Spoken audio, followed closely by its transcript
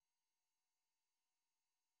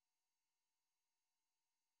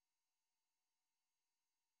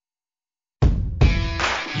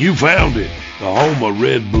You found it, the home of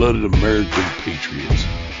red-blooded American patriots.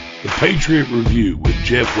 The Patriot Review with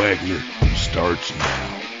Jeff Wagner starts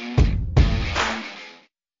now.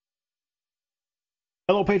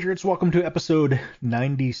 Hello, Patriots. Welcome to episode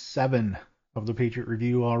 97 of the Patriot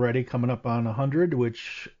Review already, coming up on 100,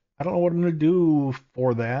 which I don't know what I'm going to do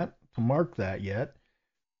for that, to mark that yet,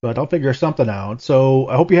 but I'll figure something out. So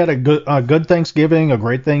I hope you had a good Thanksgiving, a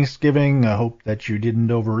great Thanksgiving. I hope that you didn't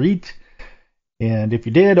overeat. And if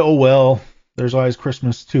you did, oh well, there's always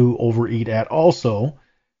Christmas to overeat at also.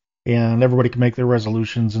 And everybody can make their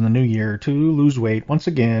resolutions in the new year to lose weight once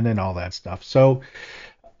again and all that stuff. So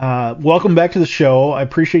welcome back to the show. I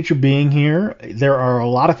appreciate you being here. There are a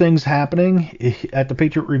lot of things happening at the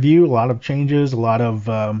Patriot Review, a lot of changes, a lot of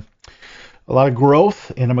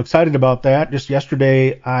growth, and I'm excited about that. Just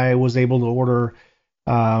yesterday, I was able to order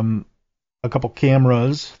a couple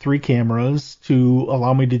cameras, 3 cameras, to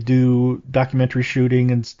allow me to do documentary shooting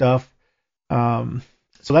and stuff. So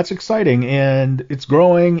that's exciting, and it's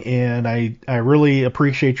growing, and I really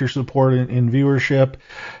appreciate your support in viewership.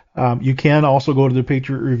 You can also go to the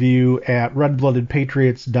Patriot Review at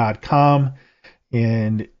redbloodedpatriots.com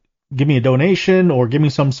and give me a donation or give me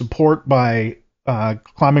some support by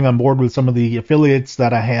climbing on board with some of the affiliates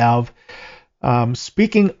that I have.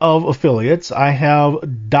 Speaking of affiliates, I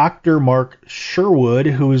have Dr. Mark Sherwood,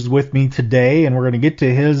 who is with me today, and we're going to get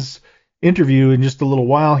to his interview in just a little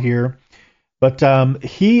while here. But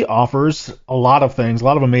he offers a lot of things, a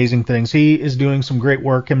lot of amazing things. He is doing some great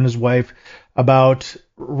work, him and his wife, about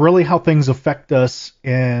really how things affect us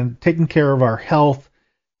and taking care of our health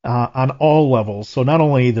on all levels. So not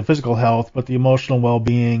only the physical health, but the emotional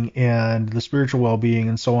well-being and the spiritual well-being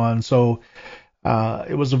and so on. So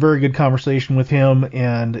it was a very good conversation with him,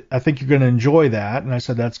 and I think you're going to enjoy that. And I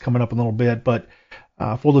said that's coming up in a little bit. But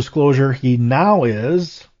full disclosure, he now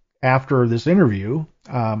is, after this interview,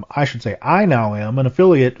 I should say I now am an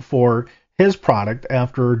affiliate for his product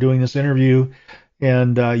after doing this interview.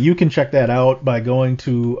 And you can check that out by going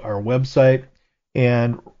to our website.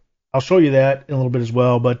 And I'll show you that in a little bit as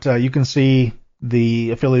well. But you can see the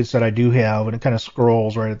affiliates that I do have, and it kind of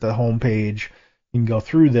scrolls right at the home page. You can go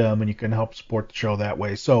through them, and you can help support the show that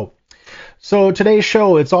way. So today's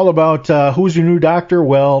show, it's all about who's your new doctor?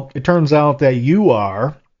 Well, it turns out that you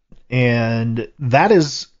are, and that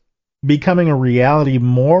is becoming a reality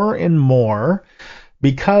more and more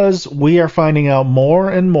because we are finding out more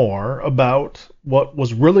and more about what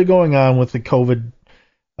was really going on with the COVID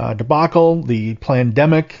debacle, the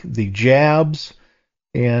pandemic, the jabs,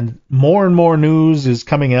 and more news is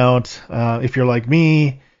coming out. If you're like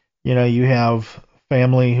me, you know, you have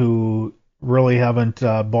family who really haven't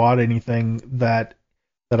bought anything that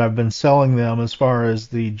I've been selling them as far as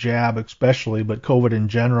the jab especially, but COVID in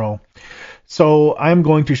general. So I'm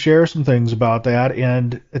going to share some things about that,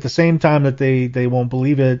 and at the same time that they won't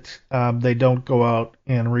believe it, they don't go out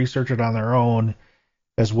and research it on their own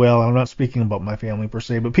as well. I'm not speaking about my family per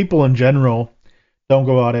se, but people in general don't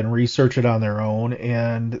go out and research it on their own,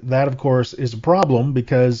 and that, of course, is a problem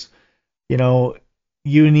because, you know,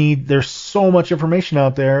 there's so much information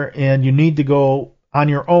out there, and you need to go on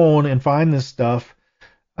your own and find this stuff,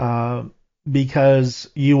 because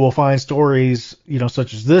you will find stories, you know,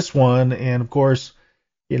 such as this one. And of course,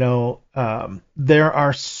 you know, there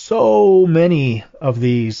are so many of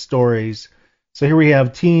these stories. So here we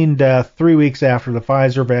have teen death 3 weeks after the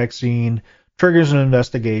Pfizer vaccine triggers an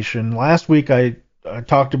investigation. Last week I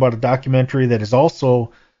talked about a documentary that is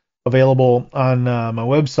also available on my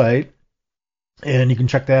website, and you can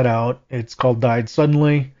check that out. It's called Died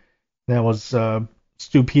Suddenly. That was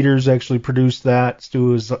Stu Peters actually produced that.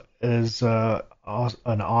 Stu is an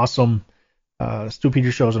awesome. Stu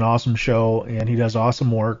Peters show is an awesome show, and he does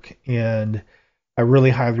awesome work. And I really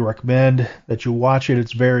highly recommend that you watch it.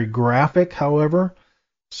 It's very graphic, however,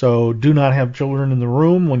 so do not have children in the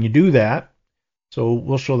room when you do that. So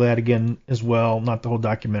we'll show that again as well, not the whole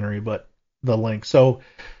documentary, but the link. So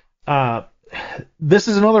this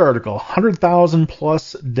is another article: 100,000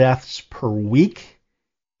 plus deaths per week.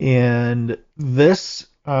 And this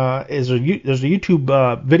there's a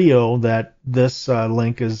YouTube video that this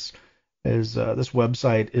link is this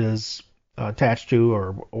website is attached to,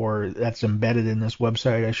 or that's embedded in this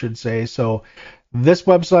website, I should say. So this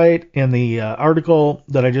website and the article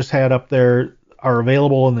that I just had up there are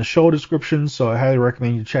available in the show description. So I highly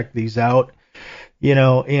recommend you check these out. You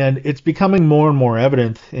know, and it's becoming more and more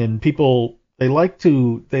evident, and people they like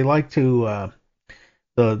to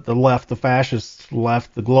the left, the fascist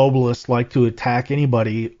left, the globalists like to attack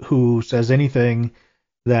anybody who says anything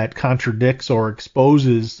that contradicts or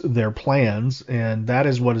exposes their plans, and that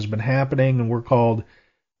is what has been happening. And we're called,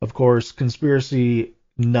 of course, conspiracy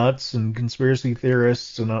nuts and conspiracy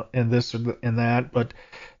theorists and this and that, but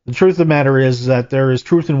the truth of the matter is that there is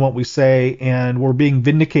truth in what we say, and we're being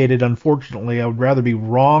vindicated. Unfortunately, I would rather be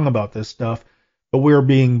wrong about this stuff, but we're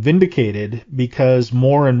being vindicated because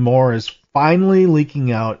more and more is finally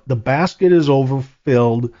leaking out. The basket is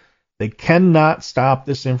overfilled. They cannot stop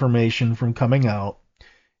this information from coming out,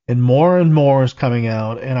 and more is coming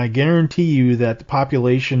out, and I guarantee you that the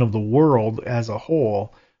population of the world as a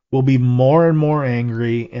whole will be more and more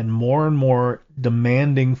angry and more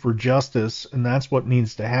demanding for justice, and that's what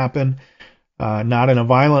needs to happen. Not in a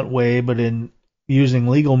violent way, but in using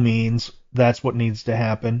legal means. That's what needs to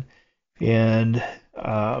happen, and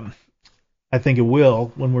I think it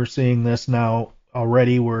will. When we're seeing this now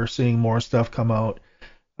already, we're seeing more stuff come out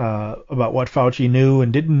about what Fauci knew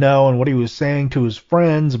and didn't know, and what he was saying to his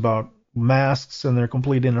friends about masks and their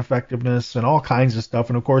complete ineffectiveness and all kinds of stuff.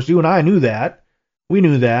 And of course, you and I knew that. We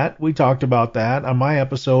knew that. We talked about that on my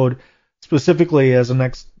episode, specifically as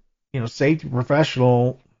an safety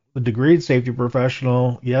professional, the degreed safety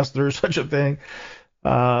professional. Yes, there's such a thing.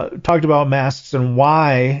 Talked about masks and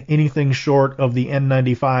why anything short of the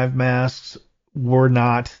N95 masks were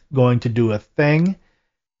not going to do a thing.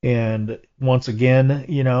 And once again,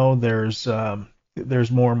 there's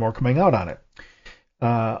more and more coming out on it.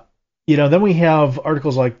 Then we have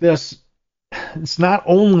articles like this. It's not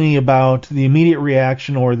only about the immediate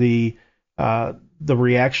reaction or the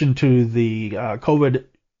reaction to the COVID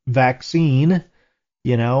vaccine.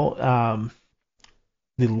 The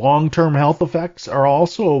long-term health effects are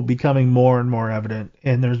also becoming more and more evident,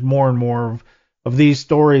 and there's more and more of these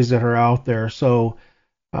stories that are out there. So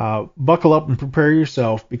buckle up and prepare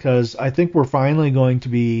yourself, because I think we're finally going to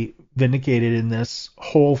be vindicated in this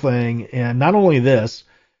whole thing, and not only this,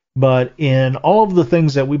 but in all of the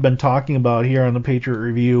things that we've been talking about here on the Patriot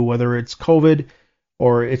Review, whether it's COVID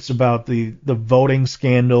or it's about the voting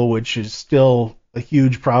scandal, which is still a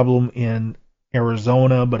huge problem in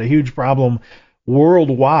Arizona, but a huge problem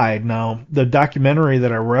worldwide. Now, the documentary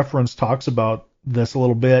that I referenced talks about this a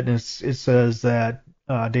little bit, and it says that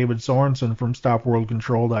David Sorensen from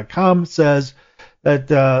StopWorldControl.com says that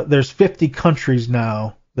there's 50 countries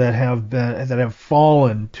now that have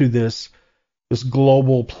fallen to this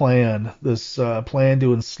global plan, this plan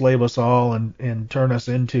to enslave us all and turn us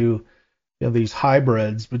into these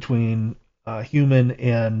hybrids between human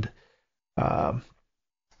and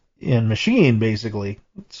machine, basically.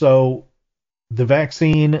 So the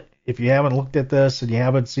vaccine, if you haven't looked at this and you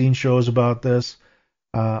haven't seen shows about this,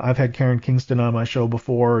 I've had Karen Kingston on my show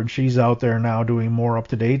before, and she's out there now doing more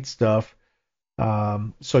up-to-date stuff.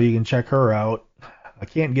 So you can check her out. I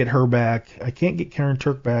can't get her back. I can't get Karen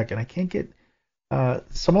Turk back, and I can't get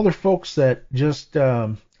some other folks that just,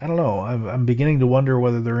 I don't know. I'm beginning to wonder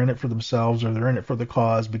whether they're in it for themselves or they're in it for the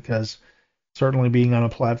cause, because certainly being on a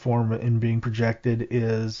platform and being projected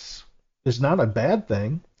is not a bad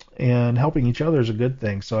thing, and helping each other is a good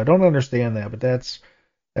thing. So I don't understand that, but that's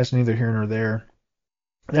neither here nor there.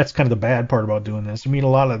 That's kind of the bad part about doing this. You meet a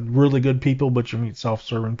lot of really good people, but you meet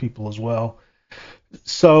self-serving people as well.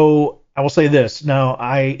 So I will say this. Now,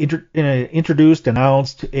 I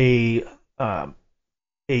announced a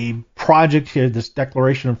project here, this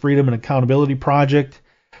Declaration of Freedom and Accountability Project.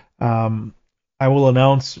 I will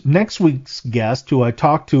announce next week's guest, who I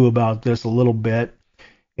talked to about this a little bit.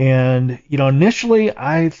 And, initially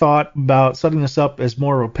I thought about setting this up as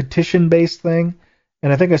more of a petition-based thing,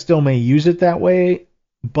 and I think I still may use it that way.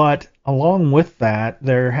 But along with that,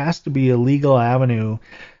 there has to be a legal avenue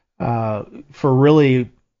for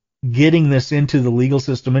really getting this into the legal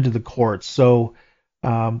system, into the courts. So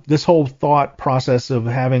this whole thought process of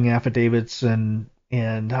having affidavits and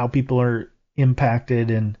how people are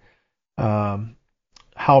impacted, and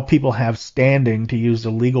how people have standing, to use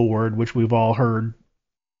the legal word, which we've all heard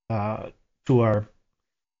to our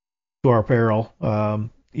peril.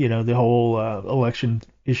 The whole election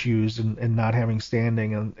issues and not having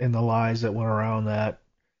standing, and the lies that went around that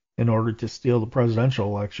in order to steal the presidential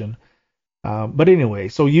election. But anyway,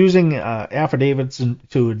 so using affidavits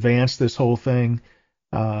to advance this whole thing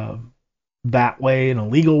that way, in a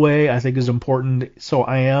legal way, I think is important. So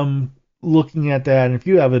I am looking at that, and if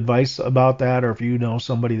you have advice about that, or if you know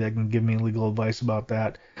somebody that can give me legal advice about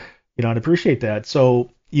that, I'd appreciate that.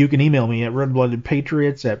 So you can email me at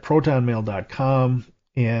redbloodedpatriots@protonmail.com,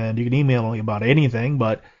 and you can email me about anything,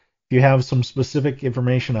 but if you have some specific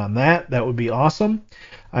information on that would be awesome.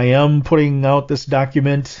 I am putting out this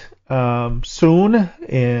document soon,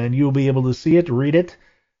 and you'll be able to see it, read it,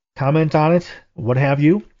 comment on it, what have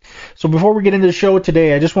you. So before we get into the show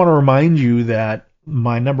today, I just want to remind you that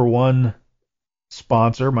my number one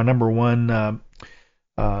sponsor, my number one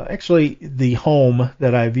Actually, the home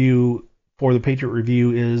that I view for the Patriot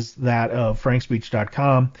Review is that of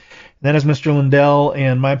frankspeech.com. And then is Mr. Lindell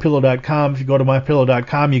and mypillow.com. If you go to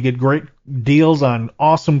mypillow.com, you get great deals on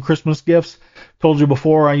awesome Christmas gifts. Told you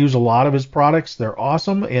before, I use a lot of his products. They're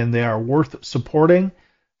awesome and they are worth supporting.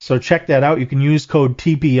 So check that out. You can use code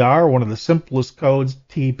TPR, one of the simplest codes,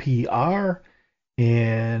 TPR.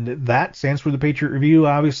 And that stands for the Patriot Review.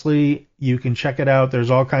 Obviously, you can check it out. There's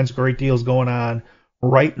all kinds of great deals going on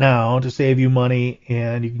right now to save you money,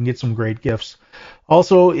 and you can get some great gifts.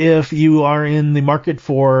 Also, if you are in the market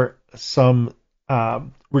for some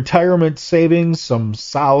retirement savings, some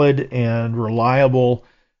solid and reliable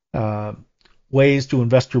ways to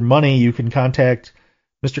invest your money, you can contact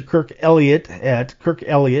Mr. Kirk Elliott at Kirk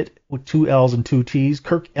Elliott with 2 L's and 2 T's,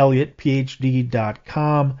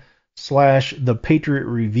 kirkelliottphd.com/The Patriot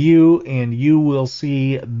Review, and you will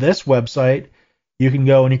see this website. You can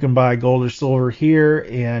go and you can buy gold or silver here,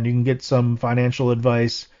 and you can get some financial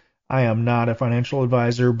advice. I am not a financial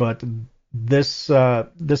advisor, but this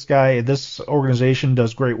organization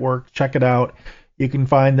does great work. Check it out. You can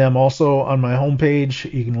find them also on my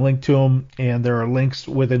homepage. You can link to them, and there are links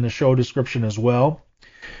within the show description as well.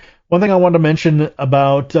 One thing I wanted to mention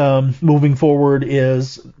about moving forward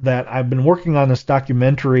is that I've been working on this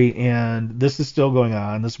documentary, and this is still going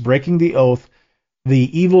on. This Breaking the Oath,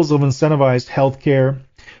 The Evils of Incentivized Healthcare.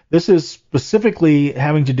 This is specifically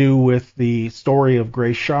having to do with the story of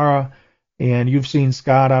Grace Schara, and you've seen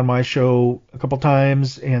Scott on my show a couple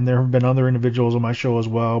times, and there have been other individuals on my show as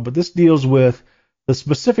well. But this deals with the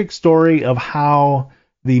specific story of how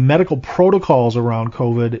the medical protocols around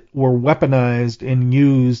COVID were weaponized and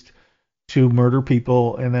used to murder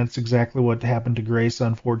people, and that's exactly what happened to Grace,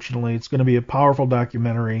 unfortunately. It's going to be a powerful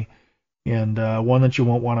documentary, and one that you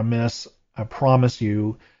won't want to miss. I promise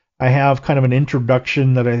you. I have kind of an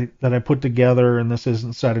introduction that I put together, and this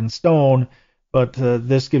isn't set in stone, but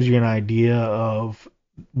this gives you an idea of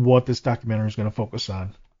what this documentary is going to focus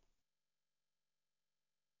on.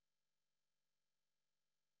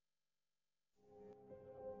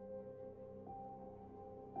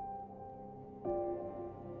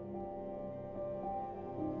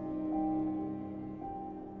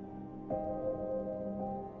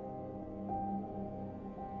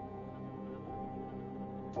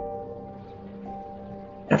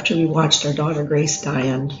 After we watched our daughter Grace die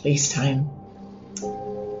on FaceTime,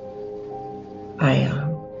 I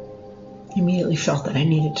immediately felt that I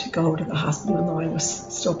needed to go to the hospital, even though I was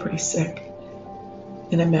still pretty sick.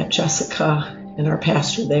 And I met Jessica and our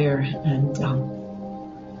pastor there, and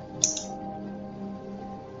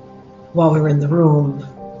while we were in the room,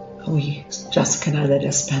 Jessica and I let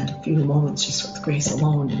us spend a few moments just with Grace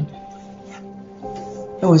alone, and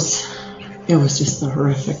it was just a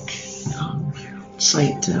horrific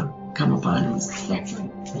sight to come upon. It was the fact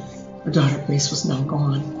that our daughter Grace was now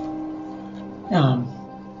gone.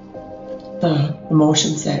 The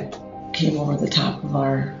emotions that came over the top of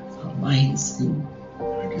our minds and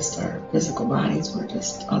just our physical bodies were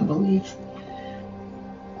just unbelief.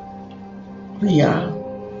 We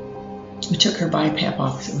took her BiPAP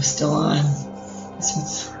off because it was still on. This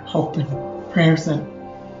was hope and prayers that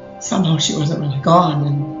somehow she wasn't really gone.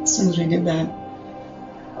 And as soon as we did that,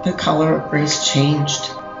 the color of Grace changed,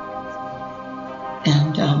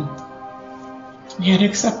 and we had to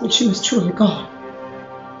accept that she was truly gone.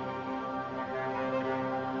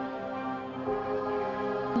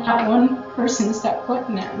 Not one person stepped foot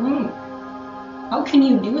in that room. How can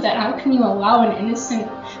you do that? How can you allow an innocent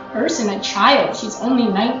person, a child, she's only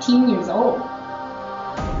 19 years old,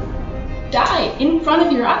 die in front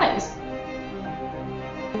of your eyes?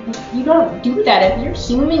 You don't do that. If you're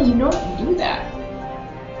human, you don't do that.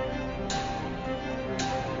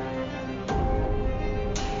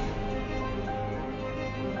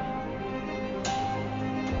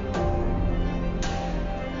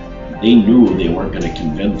 They knew they weren't going to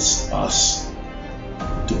convince us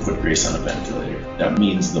to put Grace on a ventilator. That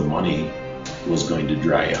means the money was going to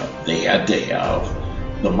dry up. They had to have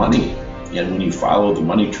the money. And when you follow the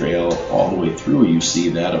money trail all the way through, you see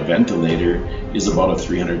that a ventilator is about a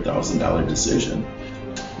 $300,000 decision.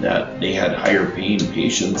 That they had higher paying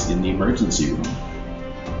patients in the emergency room.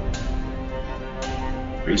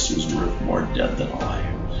 Grace was worth more dead than alive.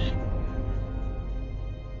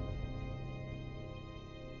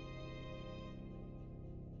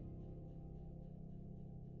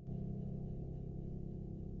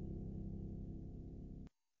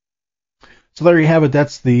 So there you have it.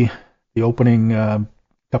 That's the opening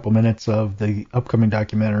couple minutes of the upcoming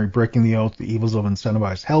documentary, Breaking the Oath, The Evils of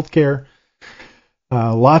Incentivized Healthcare.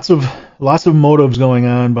 Lots of motives going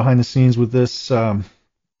on behind the scenes with this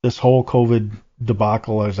whole COVID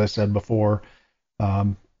debacle, as I said before.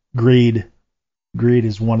 Greed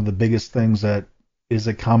is one of the biggest things that is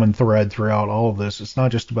a common thread throughout all of this. It's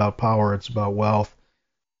not just about power, it's about wealth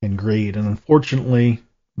and greed. And unfortunately,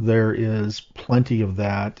 there is plenty of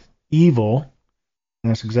that evil, and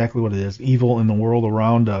that's exactly what it is, evil in the world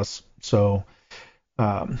around us. So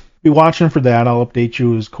be watching for that. I'll update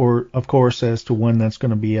you, of course, as to when that's going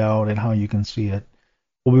to be out and how you can see it.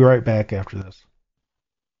 We'll be right back after this.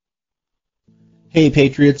 Hey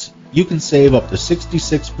Patriots, you can save up to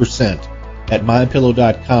 66% at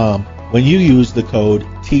MyPillow.com when you use the code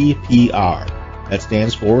TPR. That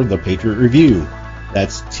stands for The Patriot Review.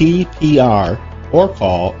 That's TPR, or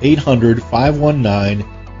call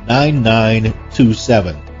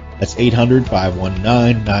 800-519-9927. That's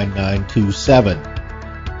 800-519-9927.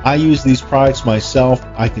 I use these products myself.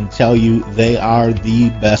 I can tell you they are the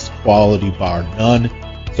best quality bar none.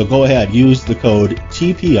 So go ahead, use the code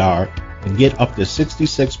TPR and get up to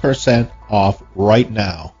 66% off right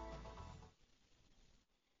now.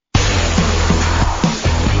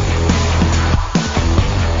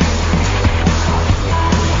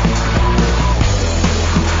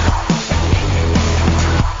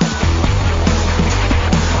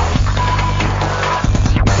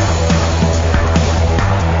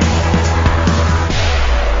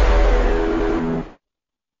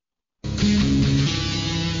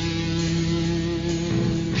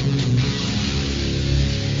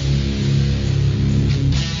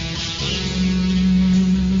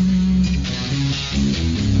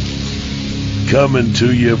 Coming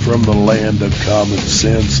to you from the land of common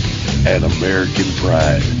sense and American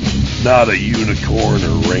pride. Not a unicorn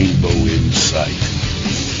or rainbow in sight.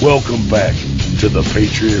 Welcome back to the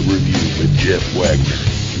Patriot Review with Jeff Wagner.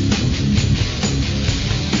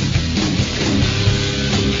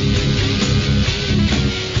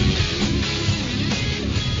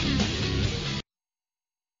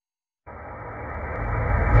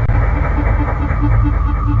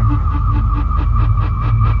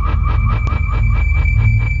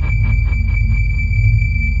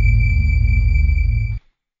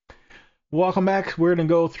 Welcome back. We're going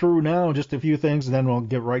to go through now just a few things, and then we'll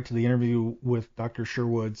get right to the interview with Dr.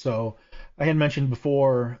 Sherwood. So I had mentioned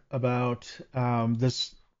before about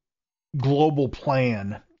this global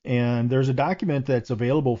plan, and there's a document that's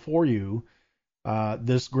available for you,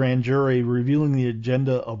 this grand jury revealing the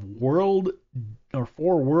agenda of world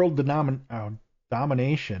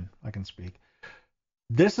domination. I can speak.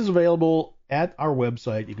 This is available at our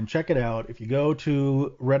website. You can check it out. If you go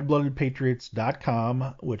to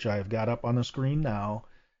redbloodedpatriots.com, which I've got up on the screen now,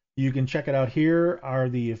 you can check it out. Here are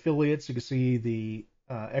the affiliates. You can see the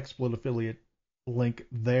XSplit affiliate link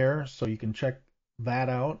there, so you can check that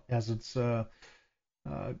out as it's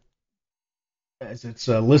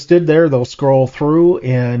listed there. They'll scroll through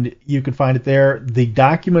and you can find it there. The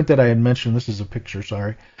document that I had mentioned, this is a picture,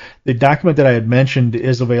 sorry. The document that I had mentioned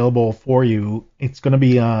is available for you. It's going to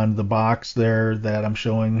be on the box there that I'm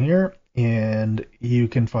showing here, and you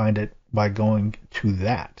can find it by going to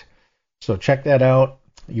that. So check that out.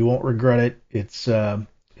 You won't regret it. It's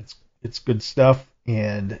good stuff,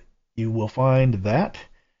 and you will find that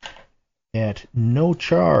at no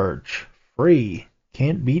charge, free.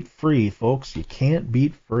 Can't beat free, folks. You can't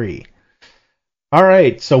beat free. All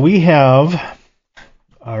right, so we have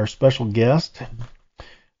our special guest,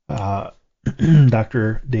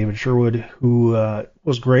 Dr. David Sherwood, who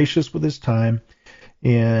was gracious with his time.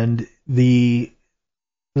 And the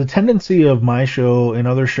tendency of my show and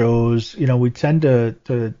other shows, we tend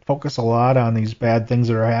to focus a lot on these bad things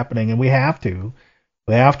that are happening, and we have to.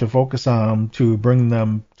 We have to focus on them to bring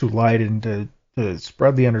them to light and to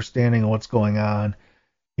spread the understanding of what's going on.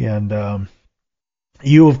 And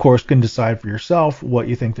you, of course, can decide for yourself what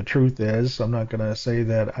you think the truth is. I'm not going to say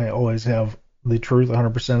that I always have the truth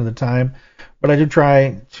 100% of the time, but I do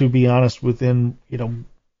try to be honest within,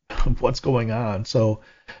 what's going on. So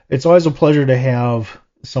it's always a pleasure to have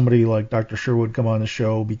somebody like Dr. Sherwood come on the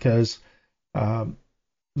show, because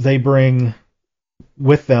they bring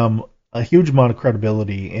with them a huge amount of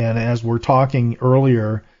credibility. And as we're talking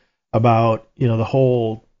earlier about, the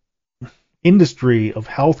whole industry of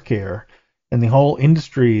healthcare and the whole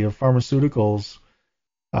industry of pharmaceuticals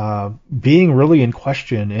being really in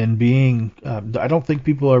question and being, I don't think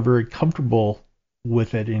people are very comfortable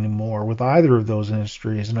with it anymore, with either of those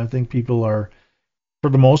industries. And I think people are, for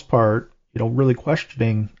the most part, really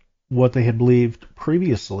questioning what they had believed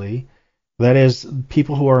previously. That is,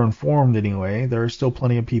 people who are informed anyway. There are still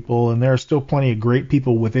plenty of people, and there are still plenty of great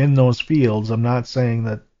people within those fields. I'm not saying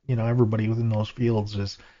that, everybody within those fields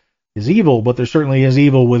is evil, but there certainly is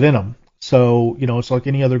evil within them. So, it's like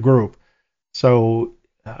any other group. So,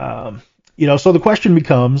 So the question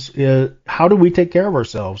becomes, how do we take care of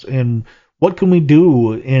ourselves, and what can we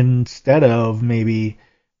do instead of maybe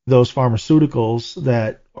those pharmaceuticals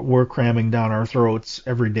that we're cramming down our throats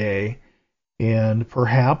every day? And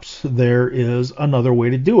perhaps there is another way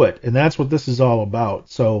to do it, and that's what this is all about.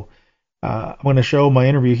 So I'm going to show my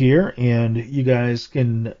interview here, and you guys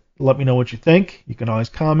can let me know what you think. You can always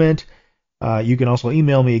comment. You can also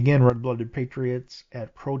email me again,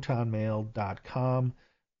 redbloodedpatriots@protonmail.com,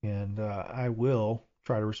 and I will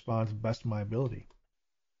try to respond to the best of my ability.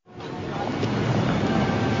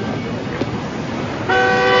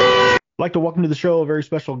 I'd like to welcome to the show a very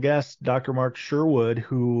special guest, Dr. Mark Sherwood,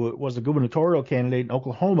 who was a gubernatorial candidate in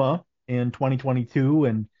Oklahoma in 2022.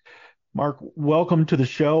 And Mark, welcome to the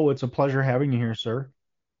show. It's a pleasure having you here, sir.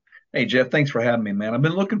 Hey, Jeff, thanks for having me, man. I've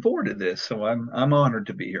been looking forward to this, so I'm honored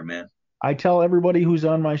to be here, man. I tell everybody who's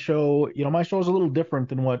on my show, my show is a little different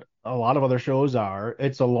than what a lot of other shows are.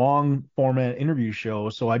 It's a long format interview show,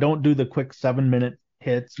 so I don't do the quick 7-minute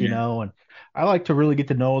hits, and I like to really get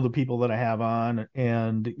to know the people that I have on,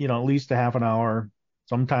 and at least a half an hour.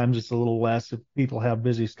 Sometimes it's a little less if people have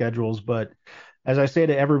busy schedules, but as I say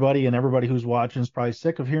to everybody, and everybody who's watching is probably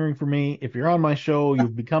sick of hearing from me, if you're on my show,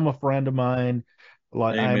 you've become a friend of mine.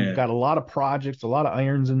 I've got a lot of projects, a lot of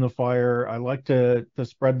irons in the fire. I like to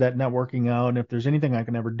spread that networking out, and if there's anything I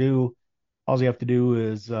can ever do, all you have to do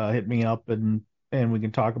is hit me up, and we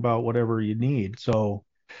can talk about whatever you need. So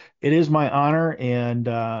it is my honor, and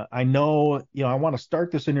I know I want to start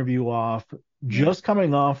this interview off just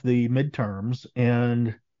coming off the midterms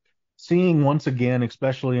and seeing once again,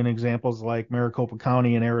 especially in examples like Maricopa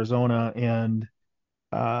County in Arizona and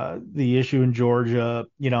the issue in Georgia.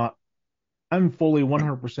 I'm fully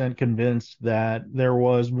 100% convinced that there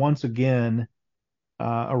was once again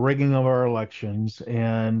a rigging of our elections,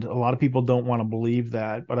 and a lot of people don't want to believe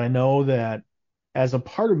that. But I know that as a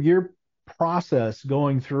part of your process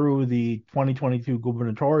going through the 2022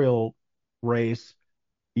 gubernatorial race,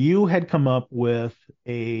 you had come up with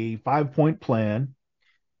a 5-point plan,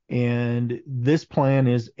 and this plan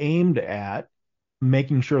is aimed at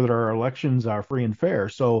making sure that our elections are free and fair.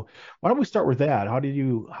 So why don't we start with that? How do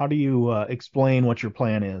you explain what your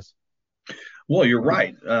plan is? Well, you're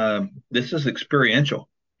right. This is experiential,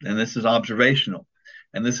 and this is observational,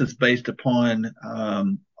 and this is based upon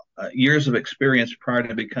years of experience prior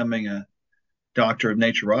to becoming a doctor of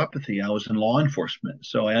naturopathy. I was in law enforcement,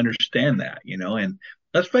 so I understand that, And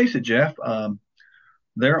let's face it, Jeff,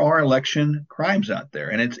 there are election crimes out there,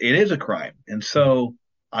 and it is a crime. And so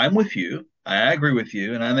I'm with you. I agree with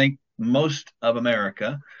you, and I think most of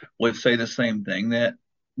America would say the same thing, that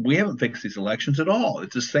we haven't fixed these elections at all.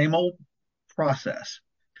 It's the same old process.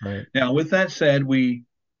 Right. Now, with that said, we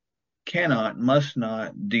must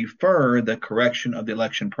not defer the correction of the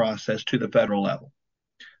election process to the federal level.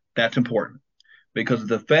 That's important, because if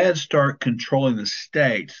the feds start controlling the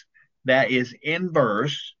states, that is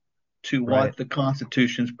inverse to what the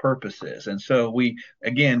Constitution's purpose is. And so we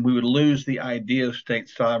would lose the idea of state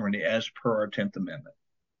sovereignty as per our 10th Amendment.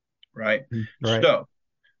 Right? So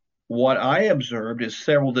what I observed is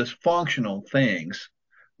several dysfunctional things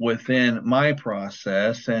within my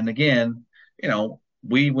process. And again,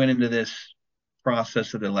 we went into this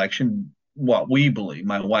process of the election, what we believe,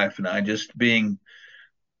 my wife and I, just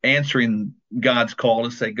answering God's call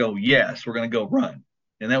to say, go, yes, we're going to go run.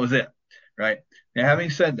 And that was it. Right? Now, having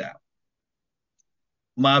said that,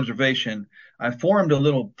 my observation, I formed a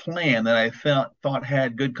little plan that I thought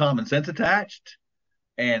had good common sense attached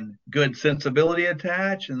and good sensibility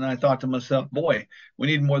attached. And I thought to myself, boy, we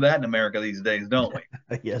need more of that in America these days, don't we?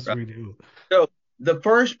 Yes, right? We do. So the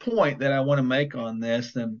first point that I want to make on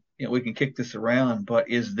this, and we can kick this around, but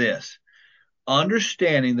is this: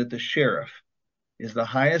 understanding that the sheriff is the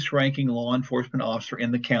highest ranking law enforcement officer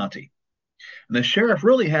in the county. And the sheriff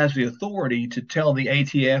really has the authority to tell the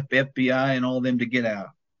ATF, FBI, and all of them to get out.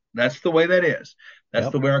 That's the way that is. That's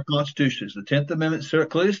the way our Constitution is. The 10th Amendment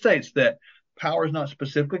clearly states that powers not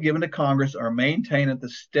specifically given to Congress are maintained at the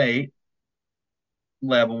state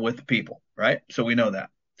level with the people, right? So we know that.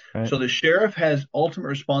 Right. So the sheriff has ultimate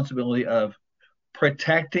responsibility of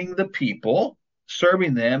protecting the people,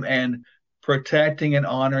 serving them, and protecting and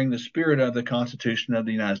honoring the spirit of the Constitution of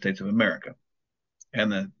the United States of America.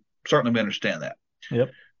 And certainly we understand that.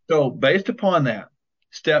 Yep. So based upon that,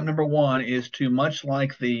 step number one is to, much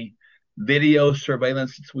like the video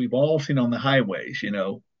surveillance that we've all seen on the highways,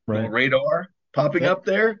 radar popping up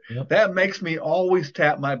there, that makes me always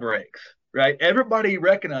tap my brakes, right? Everybody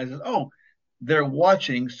recognizes, they're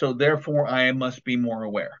watching, so therefore I must be more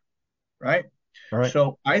aware, right?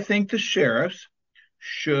 So I think the sheriffs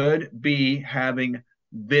should be having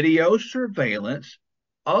video surveillance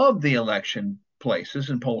of the election places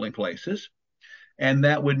and polling places, and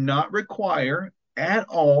that would not require at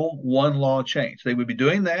all one law change. They would be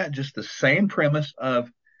doing that, just the same premise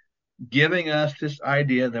of giving us this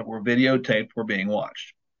idea that we're videotaped, we're being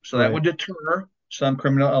watched. So that would deter some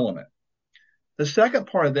criminal element. The second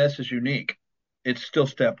part of this is unique. It's still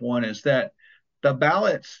step one, is that the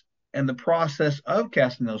ballots and the process of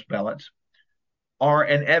casting those ballots are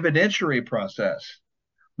an evidentiary process.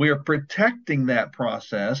 We are protecting that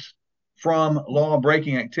process from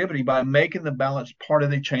law-breaking activity by making the ballots part of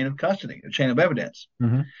the chain of custody, the chain of evidence.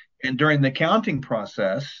 Mm-hmm. And during the counting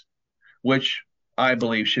process, which I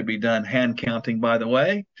believe should be done hand counting, by the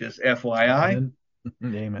way, just FYI,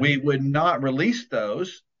 Amen. we would not release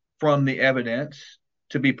those from the evidence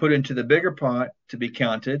to be put into the bigger pot to be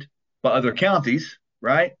counted by other counties,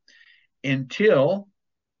 right? Until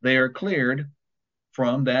they are cleared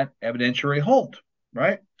from that evidentiary hold,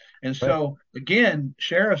 right? And so, again,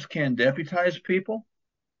 sheriffs can deputize people.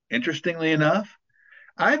 Interestingly enough,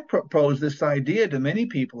 I've proposed this idea to many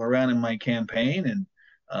people around in my campaign and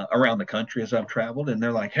around the country as I've traveled, and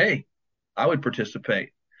they're like, hey, I would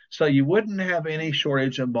participate. So you wouldn't have any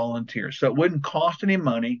shortage of volunteers. So it wouldn't cost any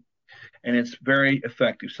money, and it's very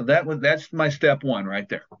effective. So that's my step one right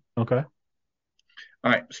there. Okay.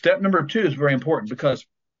 All right. Step number two is very important because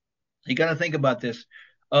you got to think about this.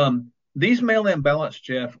 These mail-in ballots,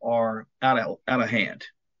 Jeff, are out of hand.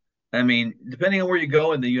 I mean, depending on where you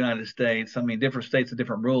go in the United States, I mean, different states have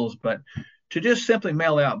different rules, but to just simply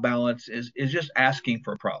mail out ballots is just asking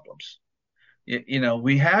for problems.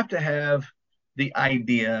 We have to have the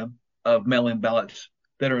idea of mail-in ballots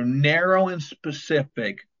that are narrow and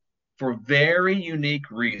specific for very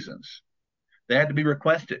unique reasons. They have to be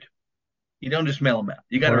requested. You don't just mail them out.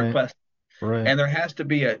 You got to request. Right. And there has to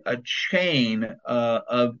be a chain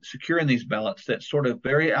of securing these ballots that's sort of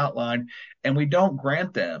very outlined, and we don't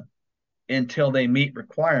grant them until they meet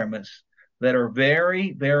requirements that are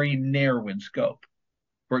very, very narrow in scope.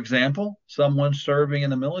 For example, someone serving in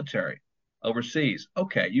the military overseas.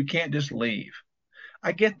 Okay, you can't just leave.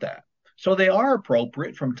 I get that. So they are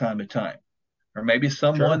appropriate from time to time. Or maybe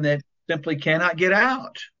someone that simply cannot get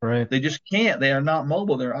out. Right. They just can't. They are not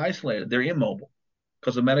mobile. They're isolated. They're immobile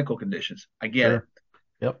because of medical conditions. I get it.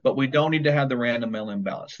 Yep. But we don't need to have the random mail-in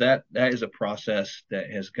ballots. That is a process that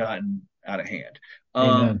has gotten out of hand.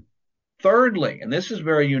 Amen. Thirdly, and this is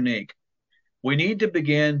very unique, we need to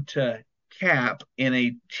begin to cap in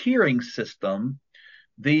a tiering system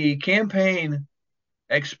the campaign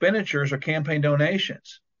expenditures or campaign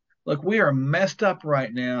donations. Look, we are messed up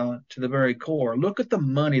right now to the very core. Look at the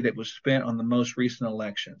money that was spent on the most recent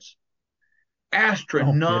elections.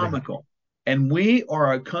 Astronomical. And we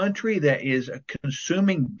are a country that is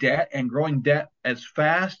consuming debt and growing debt as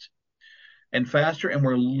fast and faster, and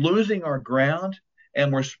we're losing our ground,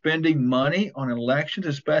 and we're spending money on elections,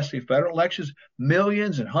 especially federal elections,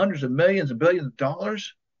 millions and hundreds of millions and billions of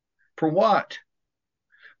dollars. For what?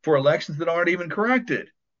 For elections that aren't even corrected.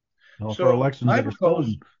 No, for elections that are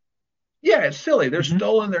stolen. Yeah, it's silly. They're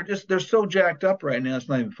stolen. They're so jacked up right now. It's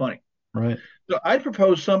not even funny. Right. So I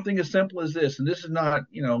propose something as simple as this, and this is not,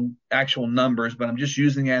 actual numbers, but I'm just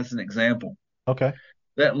using it as an example. Okay.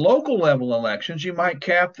 That local level elections, you might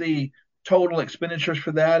cap the total expenditures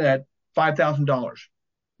for that at $5,000.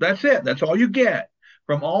 That's it. That's all you get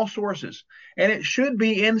from all sources. And it should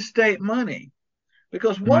be in-state money.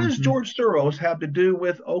 Because what does George Soros have to do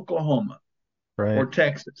with Oklahoma or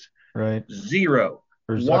Texas? Right. Zero.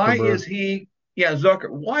 Why is he? Yeah,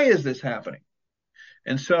 why is this happening?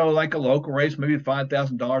 And so, like a local race, maybe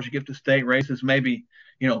 $5,000. You get to state races, maybe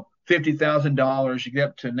 $50,000. You get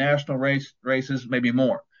up to national races, maybe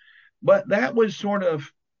more. But that would sort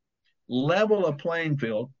of level a playing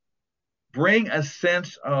field, bring a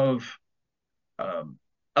sense of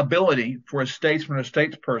ability for a statesman or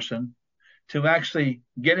statesperson to actually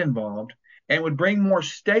get involved, and would bring more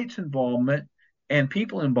states' involvement and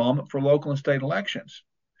people involvement for local and state elections.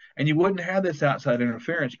 And you wouldn't have this outside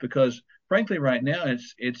interference because, frankly, right now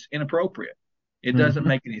it's inappropriate. It doesn't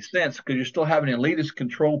make any sense because you're still having elitist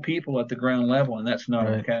control people at the ground level, and that's not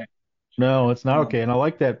okay. No, it's not okay. And I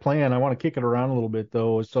like that plan. I want to kick it around a little bit,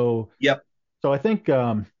 though. So I think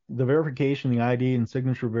the verification, the ID and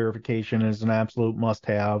signature verification is an absolute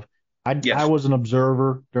must-have. I was an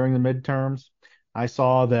observer during the midterms. I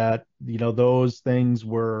saw that, those things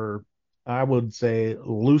were, I would say,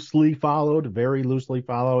 loosely followed, very loosely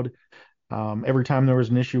followed. Every time there was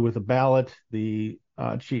an issue with a ballot, the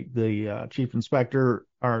chief inspector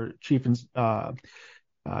or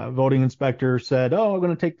voting inspector said, "Oh, I'm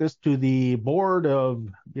going to take this to the board of,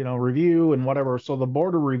 review and whatever." So the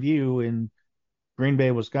board of review in Green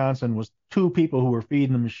Bay, Wisconsin, was two people who were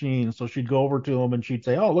feeding the machine. So she'd go over to them and she'd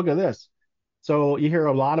say, "Oh, look at this." So you hear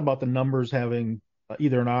a lot about the numbers having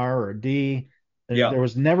either an R or a D. Yeah. There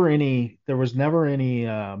was never any. There was never any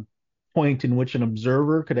point in which an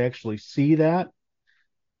observer could actually see that.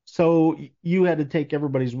 So you had to take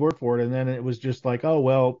everybody's word for it, and then it was just like, oh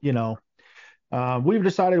well, we've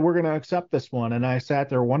decided we're going to accept this one. And I sat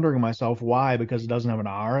there wondering to myself why, because it doesn't have an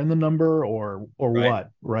R in the number, or Right. what,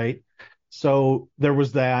 right? So there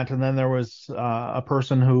was that, and then there was a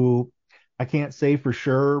person who I can't say for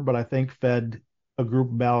sure, but I think fed a group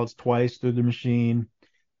of ballots twice through the machine.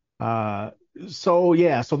 Uh, so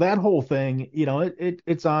yeah, so that whole thing,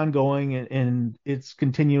 it's ongoing, and it's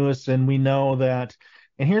continuous, and we know that.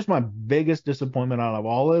 And here's my biggest disappointment out of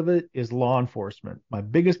all of it is law enforcement. My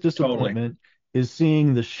biggest Totally. disappointment is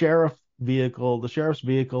seeing the sheriff's vehicle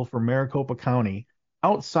for Maricopa County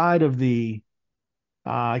outside of the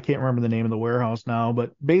I can't remember the name of the warehouse now,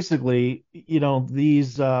 but basically,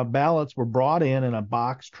 these ballots were brought in a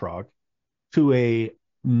box truck to a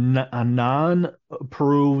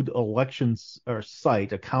non-approved elections or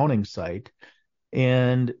site, accounting site,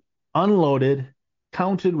 and unloaded,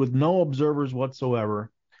 counted with no observers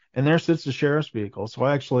whatsoever. And there sits the sheriff's vehicle. So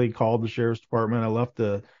I actually called the sheriff's department. I left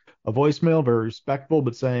a voicemail, very respectful,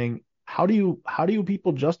 but saying, how do you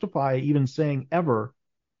people justify even saying ever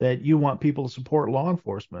that you want people to support law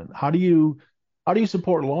enforcement? How do you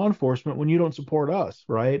support law enforcement when you don't support us,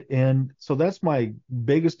 right? And so that's my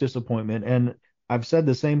biggest disappointment. And I've said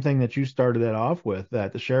the same thing that you started that off with,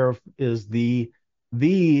 that the sheriff is the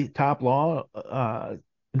top law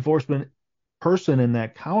enforcement person in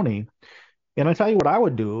that county. And I tell you what I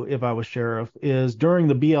would do if I was sheriff is during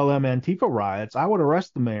the BLM Antifa riots, I would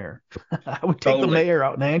arrest the mayor. I would take the Totally. mayor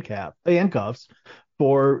out in handcuffs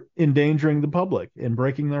for endangering the public and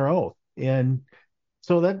breaking their oath. And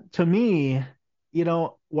so that to me,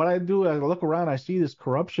 what I do, I look around, I see this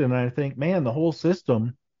corruption, and I think, man, the whole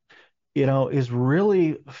system, is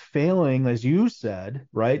really failing, as you said,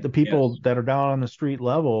 right? The people Yes. that are down on the street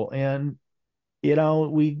level. And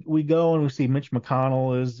we go and we see Mitch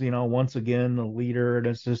McConnell is, once again the leader, and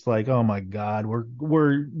it's just like, oh my God,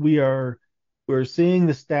 we're seeing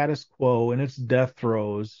the status quo and its death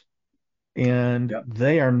throes, and Yep.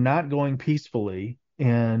 they are not going peacefully.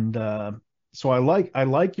 And so I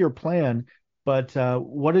like your plan, but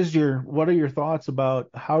what are your thoughts about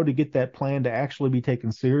how to get that plan to actually be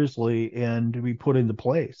taken seriously and to be put into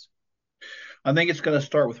place? I think it's going to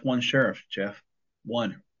start with one sheriff, Jeff.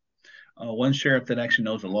 One sheriff that actually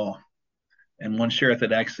knows the law, and one sheriff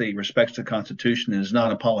that actually respects the Constitution and is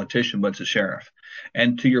not a politician, but it's a sheriff.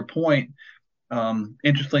 And to your point,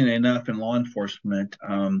 interestingly enough, in law enforcement,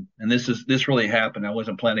 and this really happened. I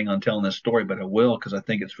wasn't planning on telling this story, but I will because I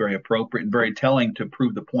think it's very appropriate and very telling to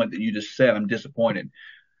prove the point that you just said. I'm disappointed.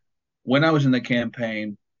 When I was in the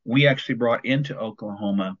campaign, we actually brought into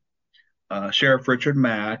Oklahoma Sheriff Richard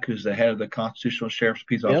Mack, who's the head of the Constitutional Sheriff's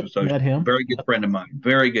Peace Officer Yep, met Association, him. very good Yep. friend of mine,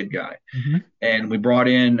 very good guy. Hmm. And we brought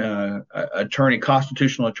in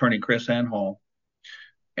constitutional attorney Chris Anhall,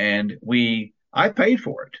 and I paid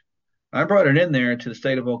for it. I brought it in there to the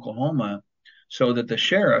state of Oklahoma so that the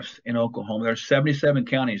sheriffs in Oklahoma, there's 77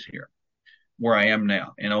 counties here where I am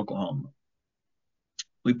now in Oklahoma.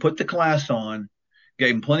 We put the class on,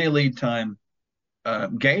 gave them plenty of lead time,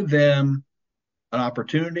 gave them an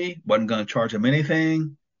opportunity, wasn't going to charge them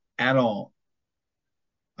anything at all.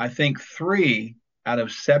 I think 3 out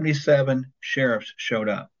of 77 sheriffs showed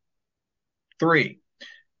up. 3.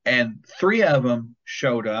 And 3 of them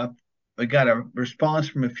showed up. We got a response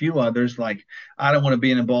from a few others like, I don't want to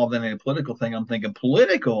be involved in any political thing. I'm thinking,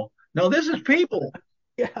 political? No, this is people,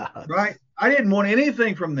 Yeah. right? I didn't want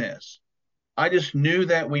anything from this. I just knew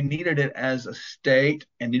that we needed it as a state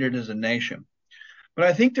and needed it as a nation. But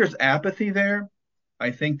I think there's apathy there.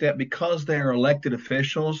 I think that because they are elected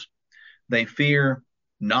officials, they fear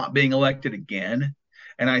not being elected again.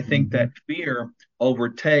 And I think that fear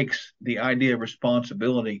overtakes the idea of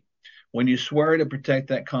responsibility. When you swear to protect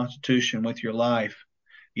that Constitution with your life,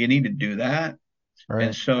 you need to do that. Right.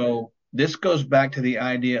 And so this goes back to the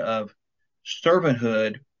idea of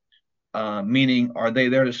servanthood, meaning are they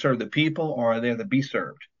there to serve the people or are they there to be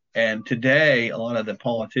served? And today, a lot of the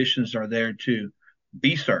politicians are there to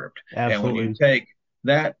be served. And when you Absolutely. take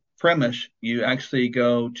that premise, you actually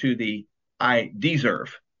go to the I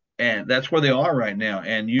deserve. And that's where they are right now.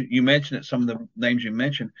 And you mentioned it, some of the names you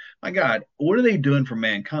mentioned. My God, what are they doing for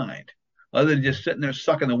mankind? Other than just sitting there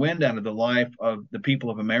sucking the wind out of the life of the people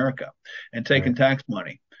of America and taking Right. tax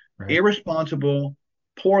money. Right. Irresponsible,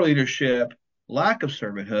 poor leadership, lack of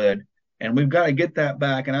servanthood. And we've got to get that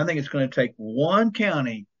back. And I think it's going to take one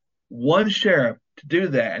county, one sheriff to do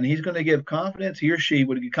that, and he's going to give confidence, he or she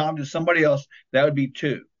would give confidence to somebody else, that would be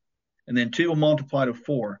 2. And then 2 will multiply to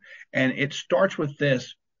 4. And it starts with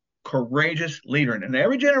this courageous leader. And in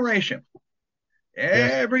every generation,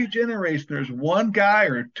 there's one guy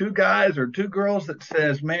or 2 guys or 2 girls that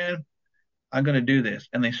says, man, I'm going to do this.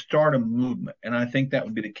 And they start a movement. And I think that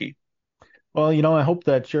would be the key. Well, I hope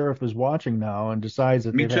that sheriff is watching now and decides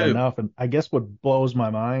that Me they've had too. enough. And I guess what blows my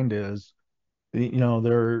mind is,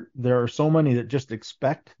 there are so many that just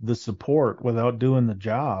expect the support without doing the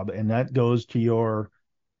job, and that goes to your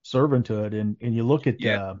servanthood. And you look at,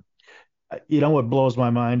 Yeah. what blows my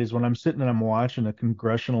mind is when I'm sitting and I'm watching a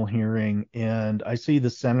congressional hearing and I see the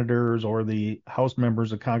senators or the House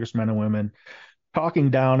members, the congressmen and women talking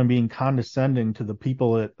down and being condescending to the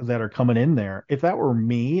people that are coming in there. If that were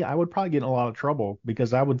me, I would probably get in a lot of trouble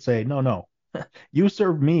because I would say, no, you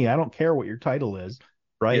serve me. I don't care what your title is,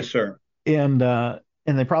 right? Yes, sir. And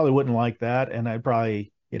they probably wouldn't like that, and I'd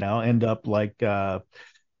probably end up like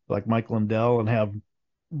Mike Lindell and have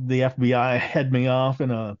the FBI head me off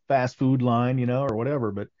in a fast food line, or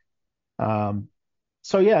whatever. But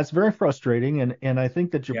so yeah, it's very frustrating, and I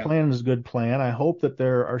think that your Yeah. plan is a good plan. I hope that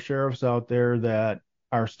there are sheriffs out there that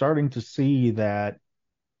are starting to see that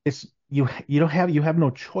it's you have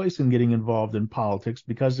no choice in getting involved in politics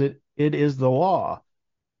because it is the law,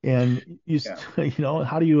 and Yeah.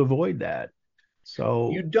 how do you avoid that?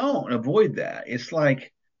 So You don't avoid that. It's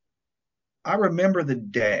like, I remember the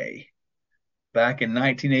day back in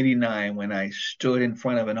 1989 when I stood in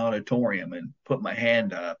front of an auditorium and put my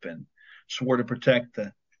hand up and swore to protect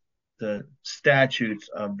the statutes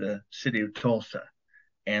of the city of Tulsa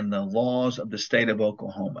and the laws of the state of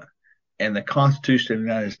Oklahoma and the Constitution of the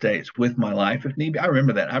United States with my life if need be. I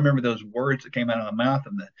remember that. I remember those words that came out of my mouth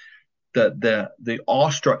and the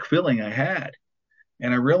awestruck feeling I had.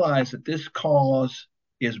 And I realized that this cause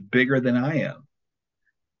is bigger than I am.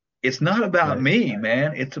 It's not about Right. me,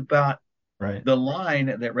 man. It's about right. the line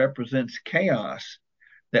that represents chaos,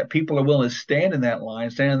 that people are willing to stand in that line,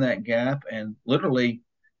 stand in that gap, and literally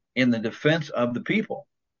in the defense of the people.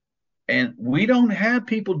 And we don't have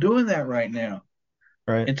people doing that right now.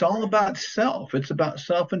 Right. It's all about self. It's about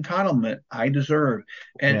self entitlement. I deserve.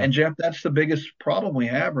 And Yeah. and Jeff, that's the biggest problem we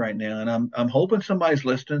have right now. And I'm hoping somebody's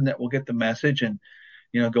listening that will get the message and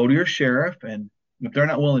go to your sheriff. And if they're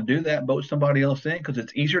not willing to do that, vote somebody else in, because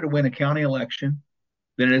it's easier to win a county election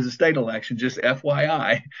than it is a state election. Just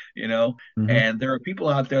FYI. Mhm. And there are people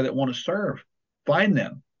out there that want to serve. Find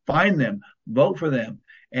them, vote for them.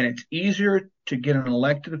 And it's easier to get an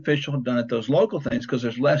elected official done at those local things because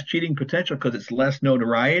there's less cheating potential because it's less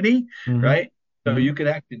notoriety, Mhm. right? So Mhm. you could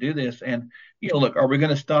actually do this. And, look, are we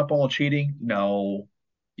going to stop all cheating? No.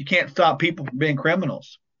 You can't stop people from being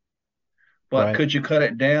criminals. But Right. could you cut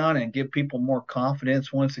it down and give people more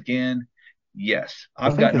confidence once again? Yes. I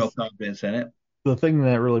I've think got no confidence in it. the thing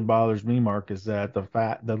that really bothers me, Mark, is that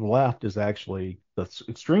the left is actually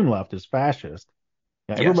extreme left is fascist.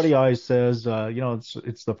 Yeah, Yes. everybody always says,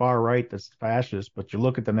 it's the far right that's fascist, but you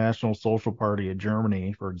look at the National Social Party of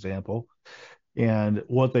Germany, for example, and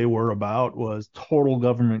what they were about was total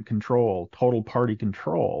government control, total party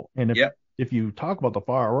control. And Yep. if you talk about the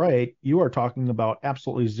far right, you are talking about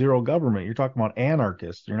absolutely zero government. You're talking about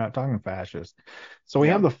anarchists. You're not talking fascist. So we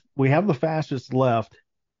Yeah. have the fascist left,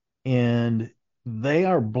 and they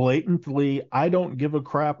are blatantly, I don't give a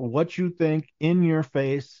crap what you think, in your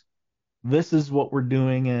face. This is what we're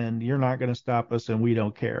doing, and you're not going to stop us, and we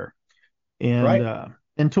don't care. And Right.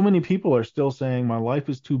 and too many people are still saying my life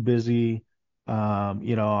is too busy.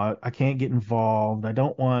 I can't get involved. I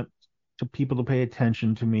don't want people to pay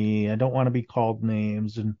attention to me. I don't want to be called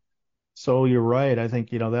names. And so you're right. I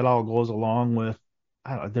think that all goes along with.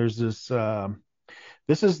 I don't know, there's this.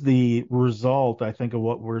 This is the result, I think, of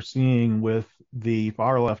what we're seeing with the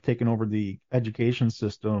far left taking over the education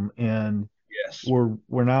system, and Yes.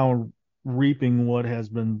 we're now reaping what has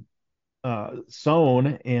been sown.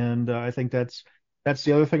 And I think that's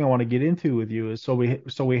the other thing I want to get into with you is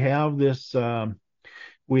we have this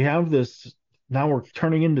now we're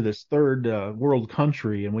turning into this third world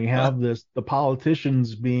country, and we have the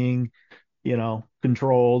politicians being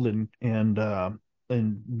controlled and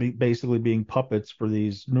basically being puppets for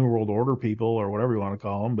these new world order people, or whatever you want to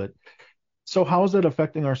call them. But so how is that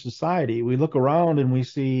affecting our society? We look around and we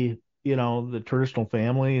see the traditional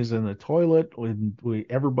families in the toilet.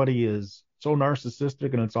 Everybody is so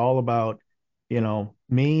narcissistic, and it's all about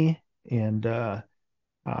me. And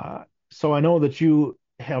so I know that you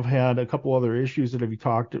have had a couple other issues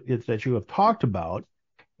that you have talked about.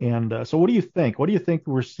 And so what do you think? What do you think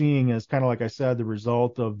we're seeing as, kind of like I said, the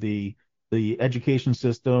result of the education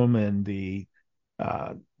system and the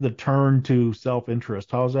the turn to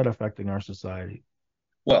self-interest. How is that affecting our society?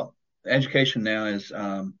 Well, education now is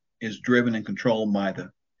driven and controlled by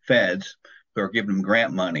the feds who are giving them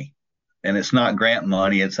grant money. And it's not grant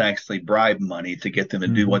money, it's actually bribe money to get them to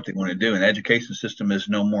do what they want to do. And the education system is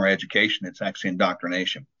no more education, it's actually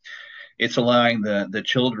indoctrination. It's allowing the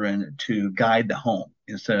children to guide the home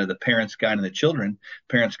instead of the parents guiding the children,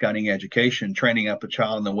 parents guiding education, training up a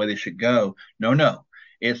child in the way they should go. No.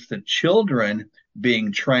 It's the children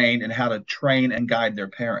being trained in how to train and guide their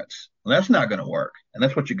parents. Well, that's not going to work. And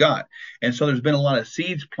that's what you got. And so there's been a lot of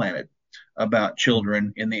seeds planted about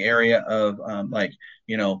children in the area of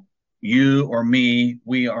you or me,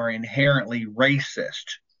 we are inherently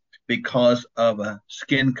racist because of a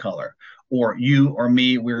skin color. Or you or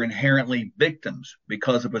me, we're inherently victims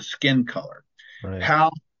because of a skin color. Right. How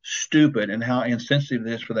stupid and how insensitive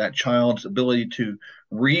it is for that child's ability to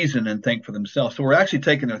reason and think for themselves. So we're actually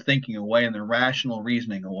taking their thinking away and their rational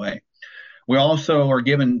reasoning away. We also are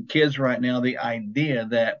giving kids right now the idea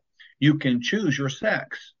that you can choose your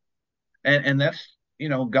sex. And that's,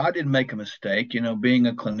 God didn't make a mistake. Being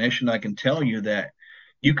a clinician, I can tell you that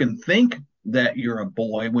you can think that you're a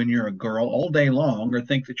boy when you're a girl all day long, or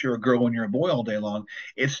think that you're a girl when you're a boy all day long.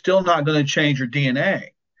 It's still not going to change your DNA.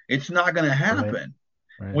 It's not going to happen.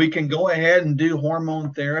 Right. We can go ahead and do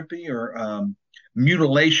hormone therapy or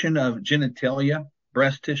mutilation of genitalia,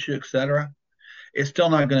 breast tissue, etc. It's still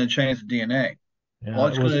not going to change the DNA. Yeah, all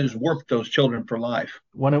it's going to do is work those children for life.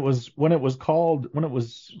 When there was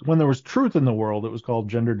truth in the world, it was called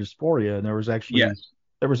gender dysphoria, and there was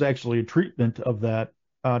actually a treatment of that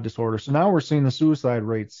disorder. So now we're seeing the suicide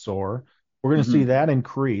rates soar. We're going to see that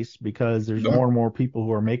increase because there's more and more people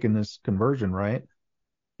who are making this conversion, right?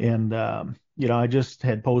 And I just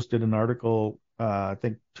had posted an article I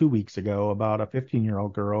think 2 weeks ago about a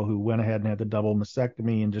 15-year-old girl who went ahead and had the double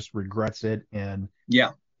mastectomy and just regrets it and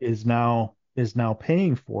is now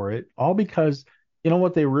paying for it, all because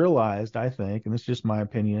what they realized, I think, and this is just my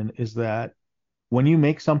opinion, is that when you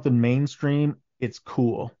make something mainstream, it's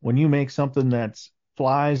cool. When you make something that's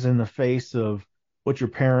flies in the face of what your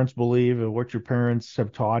parents believe or what your parents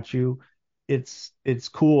have taught you, it's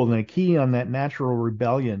cool, and they key on that natural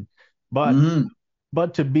rebellion. But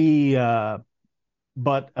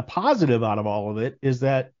but a positive out of all of it is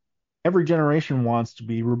that every generation wants to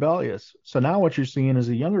be rebellious. So now what you're seeing is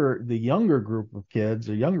the younger group of kids,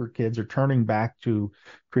 the younger kids are turning back to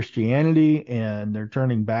Christianity, and they're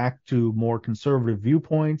turning back to more conservative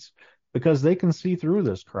viewpoints because they can see through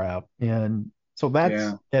this crap. And so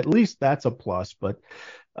that's at least that's a plus. But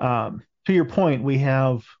to your point, we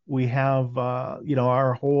have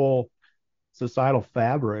our whole societal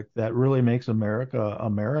fabric that really makes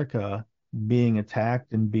America being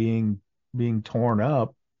attacked and being torn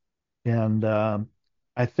up. And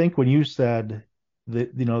I think when you said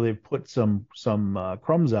that they've put some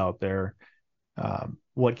crumbs out there,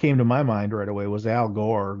 what came to my mind right away was Al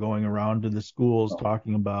Gore going around to the schools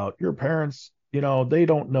talking about your parents. They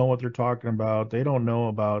don't know what they're talking about. They don't know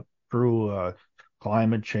about true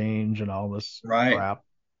climate change and all this crap,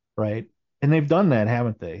 right? And they've done that,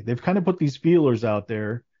 haven't they? They've kind of put these feelers out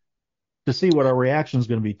there to see what our reaction is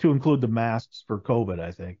going to be, to include the masks for COVID,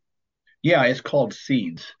 I think. Yeah, it's called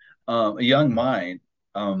seeds. A young mind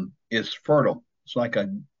is fertile. It's like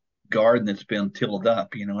a garden that's been tilled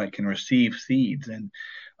up. It can receive seeds, and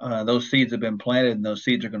those seeds have been planted, and those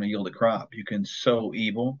seeds are going to yield a crop. You can sow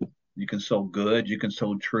evil, you can sow good, you can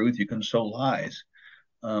sow truth, you can sow lies.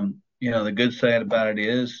 The good side about it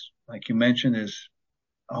is, like you mentioned, is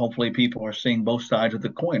hopefully people are seeing both sides of the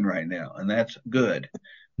coin right now, and that's good.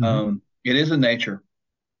 It is the nature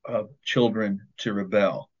of children to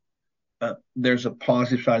rebel. There's a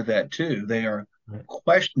positive side of that too. They are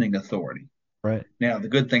questioning authority. Right. Now, the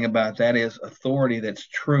good thing about that is authority that's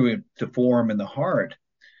true to form in the heart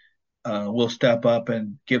will step up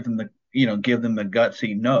and give them the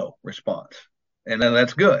gutsy no response, and then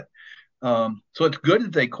that's good. So it's good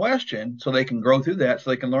that they question, so they can grow through that,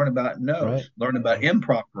 so they can learn about no's, learn about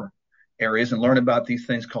improper areas, and learn about these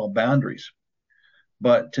things called boundaries.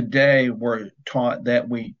 But today we're taught that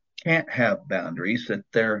we can't have boundaries, that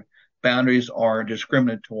their boundaries are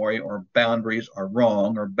discriminatory, or boundaries are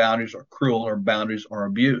wrong, or boundaries are cruel, or boundaries are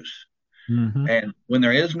abuse. And when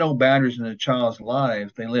there is no boundaries in a child's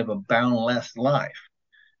life, they live a boundless life.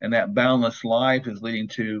 And that boundless life is leading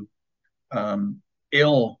to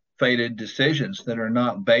ill-fated decisions that are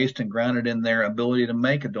not based and grounded in their ability to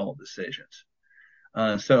make adult decisions.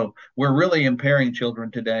 So we're really impairing children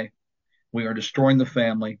today. We are destroying the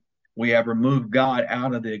family. We have removed God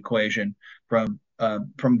out of the equation from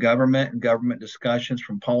government and government discussions,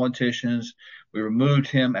 from politicians. We removed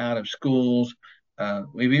him out of schools.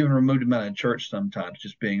 We've even removed them out of church sometimes,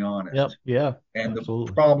 just being honest. Yep. Yeah. And Absolutely.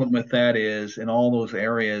 the problem with that is in all those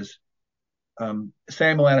areas,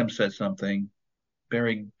 Samuel Adams said something,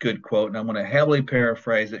 very good quote, and I'm going to heavily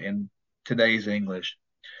paraphrase it in today's English,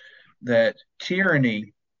 that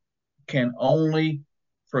tyranny can only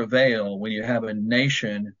prevail when you have a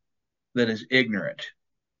nation that is ignorant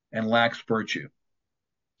and lacks virtue.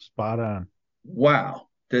 Spot on. Wow.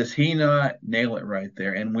 Does he not nail it right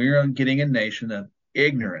there? And we're getting a nation of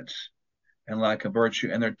ignorance and lack of virtue.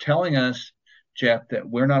 And they're telling us, Jeff, that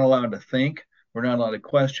we're not allowed to think, we're not allowed to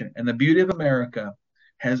question. And the beauty of America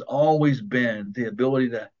has always been the ability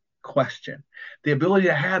to question, the ability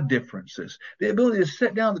to have differences, the ability to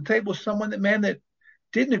sit down at the table with someone that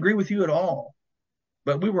didn't agree with you at all.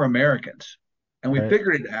 But we were Americans and we Right.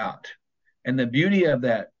 figured it out. And the beauty of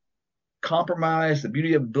that compromise, the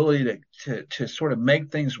beauty of ability to sort of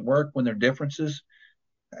make things work when there are differences,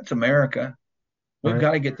 that's America. We've Right.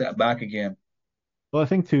 got to get that back again. Well, I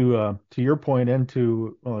think to your point and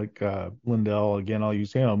to like Lindell again, I'll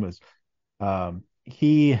use him as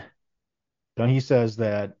he says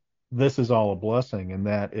that this is all a blessing, and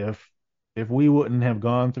that if we wouldn't have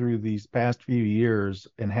gone through these past few years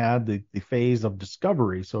and had the phase of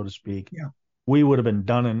discovery, so to speak, Yeah. we would have been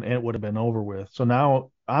done and it would have been over with. So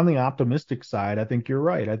now on the optimistic side, I think you're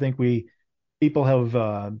right. I think people have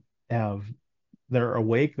they're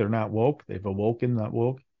awake, they're not woke. They've awoken, not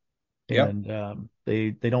woke, Yep. and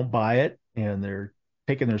they don't buy it, and they're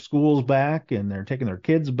taking their schools back, and they're taking their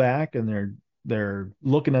kids back, and they're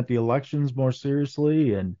looking at the elections more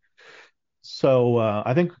seriously. And so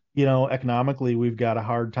I think, economically, we've got a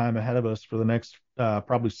hard time ahead of us for the next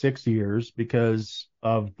probably 6 years because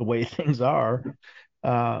of the way things are.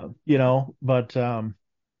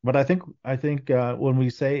 But I think when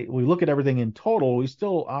we look at everything in total, we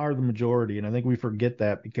still are the majority, and I think we forget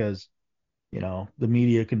that because the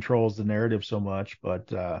media controls the narrative so much.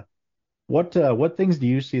 But what things do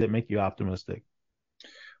you see that make you optimistic?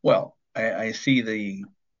 Well, I see the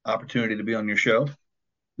opportunity to be on your show.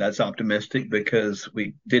 That's optimistic because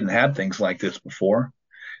we didn't have things like this before.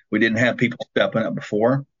 We didn't have people stepping up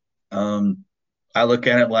before. I look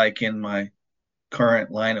at it like in my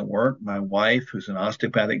current line of work, my wife, who's an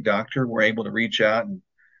osteopathic doctor, we're able to reach out and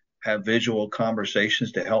have visual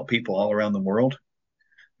conversations to help people all around the world.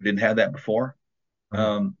 We didn't have that before.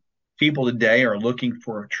 Right. People today are looking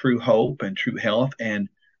for true hope and true health and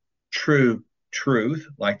true truth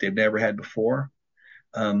like they've never had before.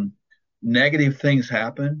 Negative things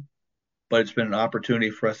happen, but it's been an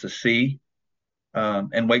opportunity for us to see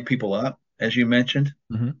and wake people up, as you mentioned.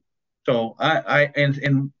 Mm-hmm. So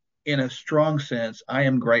and in a strong sense, I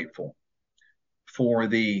am grateful for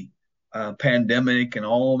the pandemic and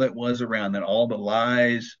all that was around that, all the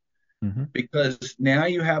lies, Mm-hmm. because now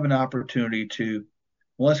you have an opportunity to,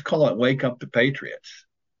 well, let's call it wake up the patriots.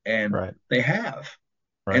 And Right. they have.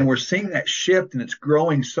 Right. And we're seeing that shift, and it's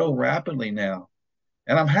growing so rapidly now.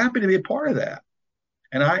 And I'm happy to be a part of that.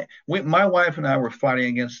 And my wife and I were fighting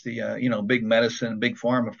against the, big medicine, big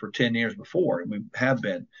pharma for 10 years before, and we have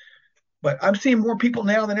been. But I'm seeing more people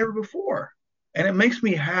now than ever before. And it makes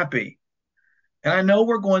me happy. And I know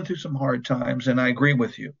we're going through some hard times, and I agree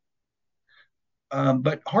with you.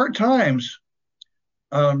 But hard times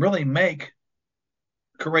really make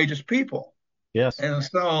courageous people. Yes. And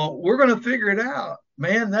so we're going to figure it out.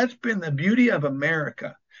 Man, that's been the beauty of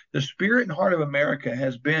America. The spirit and heart of America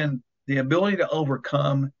has been the ability to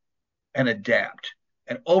overcome and adapt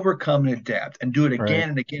and overcome and adapt and do it again Right.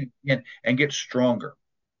 and again and again and get stronger.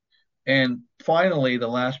 And finally, the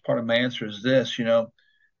last part of my answer is this,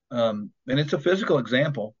 and it's a physical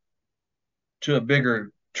example to a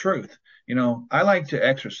bigger truth. I like to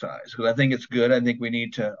exercise because I think it's good. I think we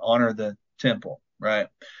need to honor the temple, right?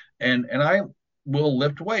 And I will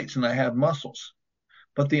lift weights and I have muscles.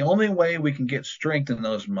 But the only way we can get strength in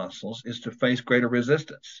those muscles is to face greater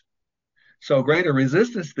resistance. So greater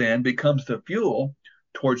resistance then becomes the fuel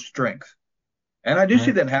towards strength. And I do see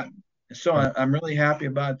Right. that happen. So Right. I'm really happy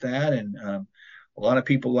about that. And a lot of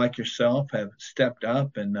people like yourself have stepped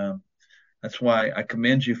up. And that's why I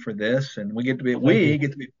commend you for this. And we get to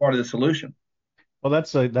be part of the solution. Well,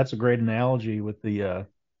 that's a great analogy with the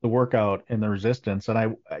workout and the resistance.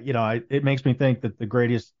 And it makes me think that the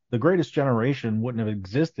greatest generation wouldn't have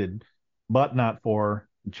existed, but not for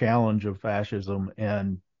the challenge of fascism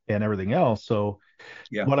and everything else. So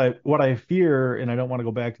Yeah. what I fear, and I don't want to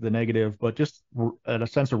go back to the negative, but just at a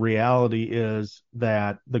sense of reality, is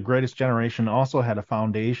that the greatest generation also had a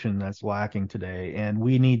foundation that's lacking today, and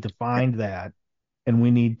we need to find that, and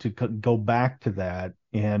we need to go back to that.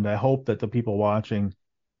 And I hope that the people watching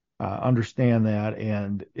understand that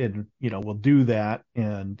and will do that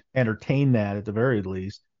and entertain that at the very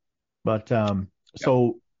least. But Yep.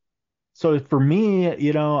 so for me,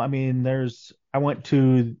 I mean, I went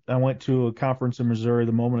to a conference in Missouri,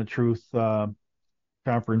 the Moment of Truth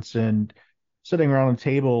conference, and sitting around a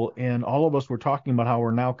table, and all of us were talking about how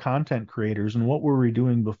we're now content creators and what were we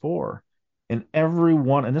doing before. And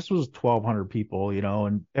everyone, and this was 1,200 people,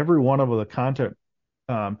 and every one of the content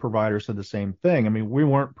providers said the same thing. I mean, we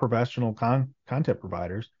weren't professional content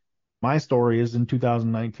providers. My story is in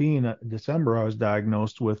 2019, December, I was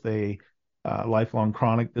diagnosed with a lifelong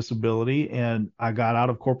chronic disability, and I got out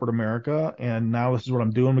of corporate America, and now this is what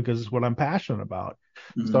I'm doing because it's what I'm passionate about.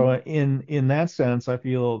 So Mhm. in that sense, I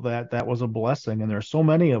feel that that was a blessing, and there's so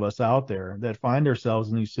many of us out there that find ourselves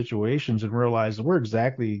in these situations and realize we're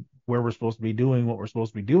exactly where we're supposed to be doing what we're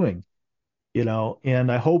supposed to be doing.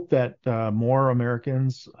 And I hope that more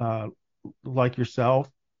Americans like yourself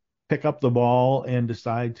pick up the ball and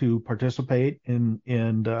decide to participate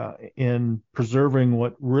in preserving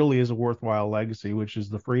what really is a worthwhile legacy, which is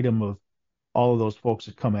the freedom of all of those folks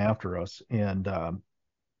that come after us, and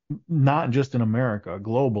not just in America,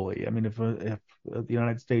 globally. I mean, if the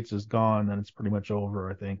United States is gone, then it's pretty much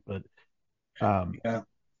over, I think. But um, Yeah,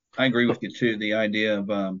 I agree with you too. The idea of,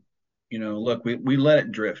 look, we let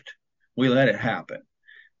it drift, we let it happen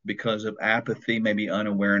because of apathy, maybe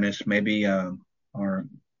unawareness, maybe our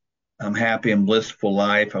I'm happy and blissful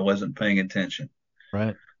life. I wasn't paying attention.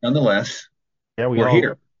 right? Nonetheless, Yeah, we we're all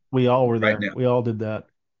here we all were right there. now. We all did that.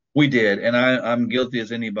 We did, and I'm guilty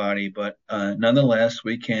as anybody, but nonetheless,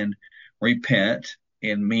 we can repent,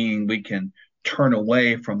 in meaning we can turn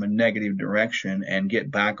away from a negative direction and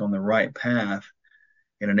get back on the right path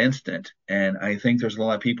in an instant. And I think there's a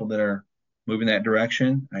lot of people that are moving that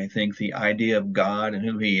direction. I think the idea of God and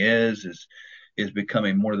who He is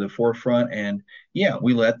becoming more to the forefront. And yeah,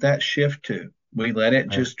 we let that shift too. We let it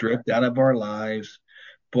Right. just drift out of our lives.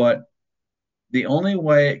 But the only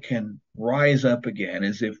way it can rise up again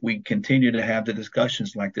is if we continue to have the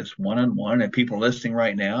discussions like this one on one. And people listening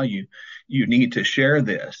right now, you need to share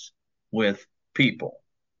this with people.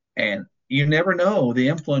 And you never know the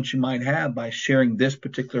influence you might have by sharing this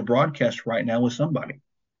particular broadcast right now with somebody.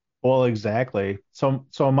 Well, exactly. So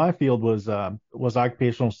my field was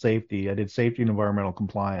occupational safety. I did safety and environmental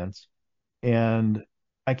compliance, and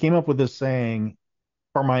I came up with this saying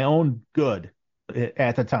for my own good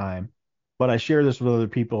at the time, but I share this with other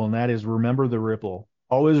people, and that is remember the ripple.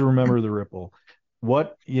 Always remember the ripple.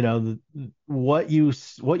 What you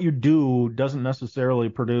do doesn't necessarily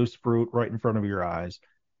produce fruit right in front of your eyes.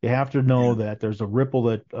 You have to know Yeah. that there's a ripple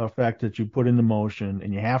that effect that you put into motion,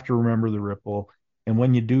 and you have to remember the ripple. And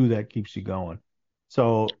when you do, that keeps you going.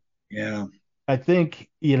 So Yeah. I think,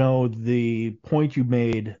 the point you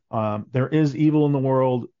made, there is evil in the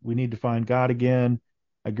world. We need to find God again.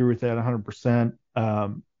 I agree with that 100%.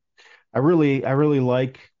 I really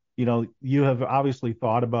like, you have obviously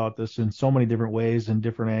thought about this in so many different ways and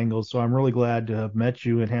different angles. So I'm really glad to have met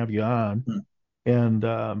you and have you on. Hmm. And,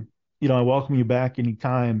 I welcome you back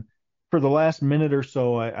anytime. For the last minute or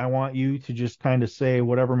so, I want you to just kind of say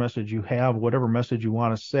whatever message you have, whatever message you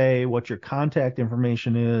want to say, what your contact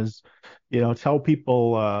information is, tell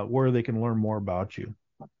people where they can learn more about you.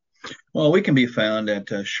 Well, we can be found at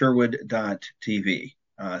Sherwood.tv.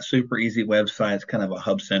 Super easy website. It's kind of a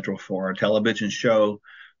hub central for our television show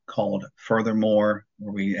called Furthermore,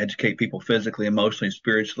 where we educate people physically, emotionally,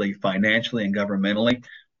 spiritually, financially, and governmentally.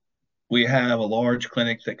 We have a large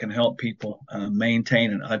clinic that can help people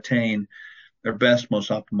maintain and attain their best,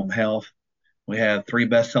 most optimum health. We have 3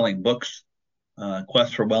 best-selling books: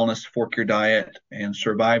 Quest for Wellness, Fork Your Diet, and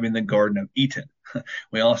Surviving the Garden of Eden.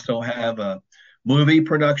 We also have a movie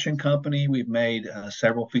production company. We've made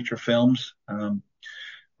several feature films.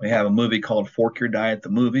 We have a movie called Fork Your Diet, the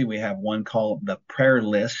movie. We have one called The Prayer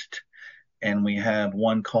List, and we have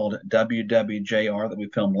one called WWJR that we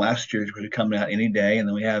filmed last year, which is coming out any day. And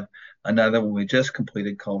then we have another one we just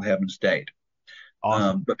completed called Heaven's Date.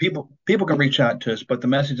 Awesome. But people can reach out to us. But the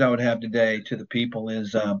message I would have today to the people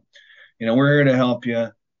is, we're here to help you.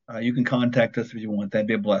 You can contact us if you want. That'd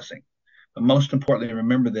be a blessing. But most importantly,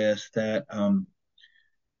 remember this, that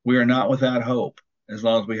we are not without hope as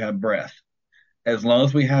long as we have breath. As long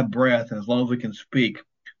as we have breath and as long as we can speak,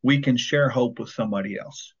 we can share hope with somebody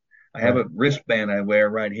else. I have Right. a wristband I wear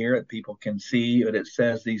right here that people can see, but it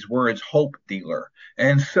says these words, hope dealer.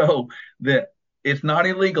 And so that it's not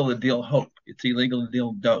illegal to deal hope. It's illegal to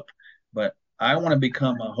deal dope. But I want to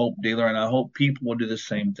become a hope dealer, and I hope people will do the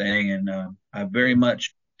same thing. And I very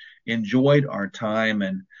much enjoyed our time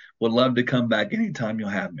and would love to come back anytime you'll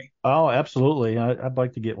have me. Oh, absolutely. I'd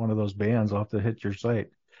like to get one of those bands. I'll have to hit your site.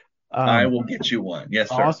 I will get you one. Yes,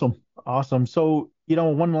 sir. Awesome. So,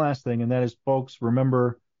 one last thing, and that is, folks,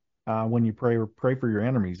 remember when you pray for your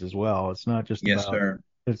enemies as well. It's not just Yes, about sir.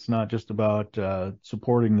 it's not just about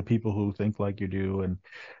supporting the people who think like you do. And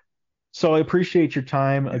so I appreciate your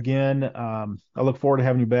time again. I look forward to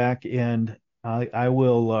having you back, and I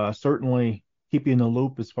will certainly keep you in the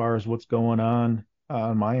loop as far as what's going on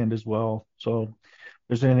my end as well. So if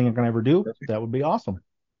there's anything I can ever do, Perfect. that would be awesome.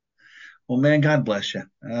 Well, man, God bless you.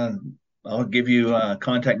 I'll give you a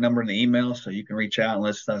contact number and the email so you can reach out and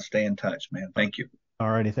let's stay in touch, man. Thank you. All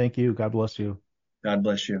righty. Thank you. God bless you. God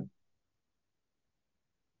bless you.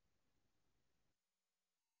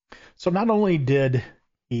 So not only did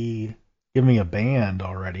he give me a band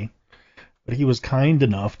already, but he was kind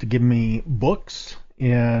enough to give me books.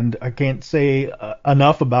 And I can't say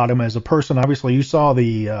enough about him as a person. Obviously, you saw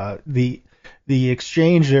the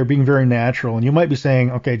exchange there being very natural. And you might be saying,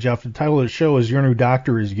 okay, Jeff, the title of the show is Your New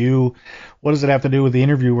Doctor Is You. What does it have to do with the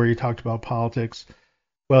interview where you talked about politics?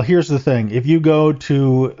 Well, here's the thing. If you go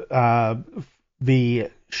to the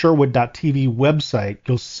Sherwood.tv website,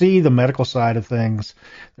 you'll see the medical side of things.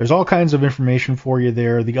 There's all kinds of information for you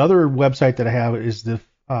there. The other website that I have is the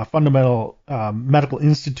Fundamental Medical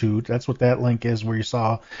Institute. That's what that link is, where you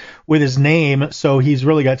saw with his name. So he's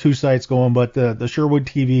really got two sites going, but the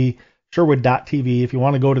Sherwood.tv, if you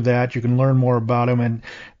want to go to that, you can learn more about him. And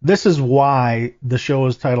this is why the show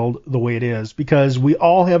is titled the way it is, because we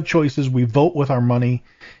all have choices. We vote with our money.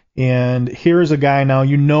 And here's a guy now,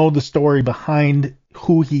 you know the story behind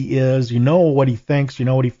who he is, you know what he thinks, you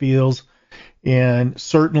know what he feels. And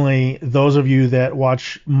certainly those of you that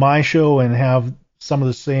watch my show and have some of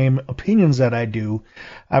the same opinions that I do,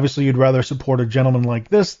 obviously you'd rather support a gentleman like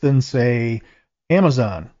this than, say,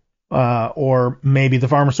 Amazon or maybe the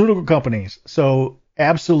pharmaceutical companies. So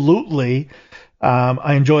absolutely,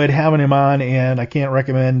 I enjoyed having him on, and I can't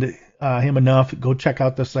recommend him enough. Go check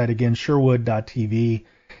out the site again, Sherwood.tv.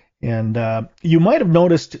 And you might have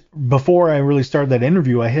noticed before I really started that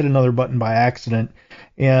interview, I hit another button by accident,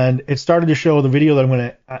 and it started to show the video that I'm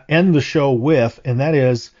going to end the show with, and that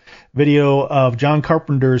is video of John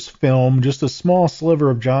Carpenter's film, just a small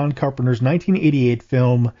sliver of John Carpenter's 1988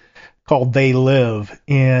 film called They Live.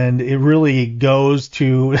 And it really goes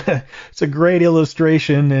to, it's a great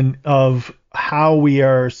illustration of how we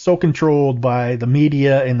are so controlled by the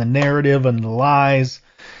media and the narrative and the lies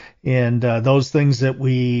and those things that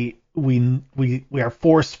we are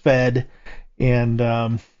force fed,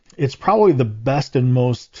 and it's probably the best and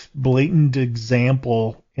most blatant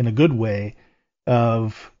example, in a good way,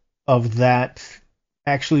 of that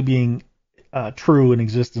actually being true in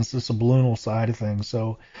existence, the subliminal side of things.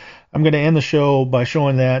 So I'm going to end the show by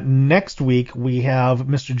showing that. Next week we have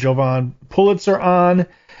Mr. Jovan Pulitzer on.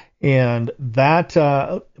 And that,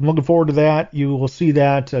 I'm looking forward to that. You will see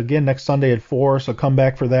that again next Sunday at 4, so come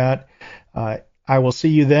back for that. I will see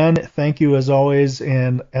you then. Thank you as always.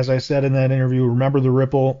 And as I said in that interview, remember the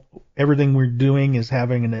ripple. Everything we're doing is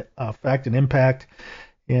having an effect, an impact.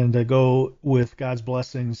 And go with God's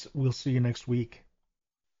blessings. We'll see you next week.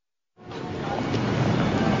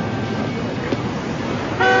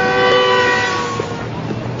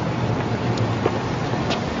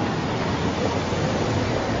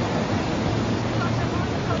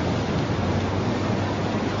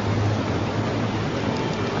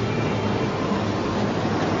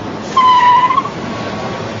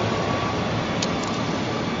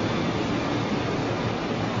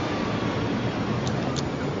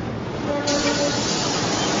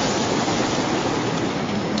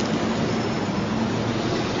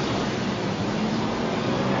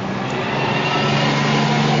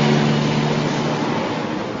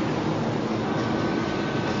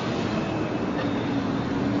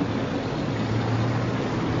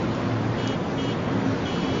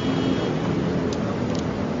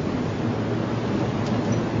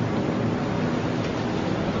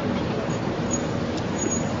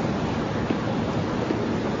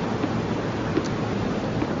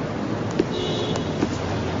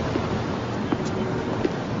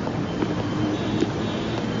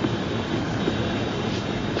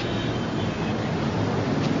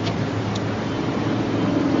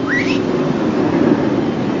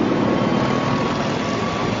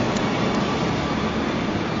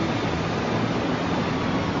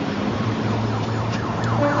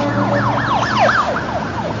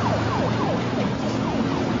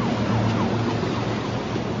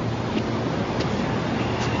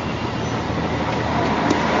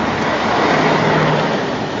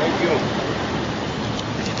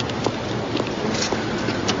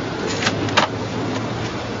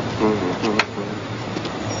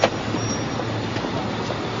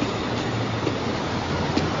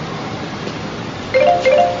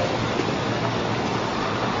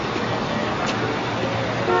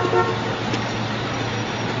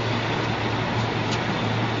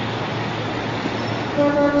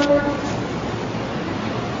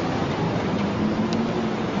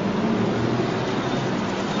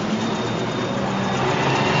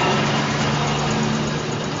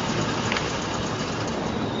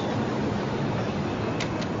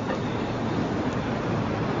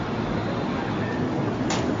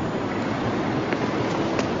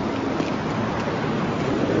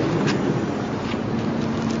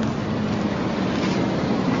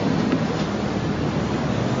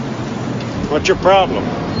 What's your problem?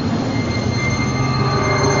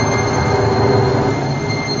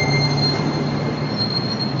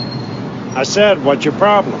 I said, what's your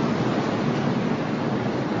problem?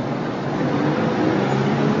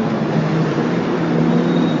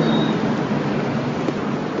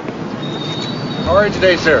 How are you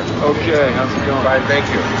today, sir? Okay, how's it going? Fine, thank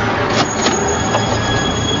you.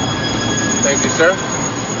 Thank you, sir.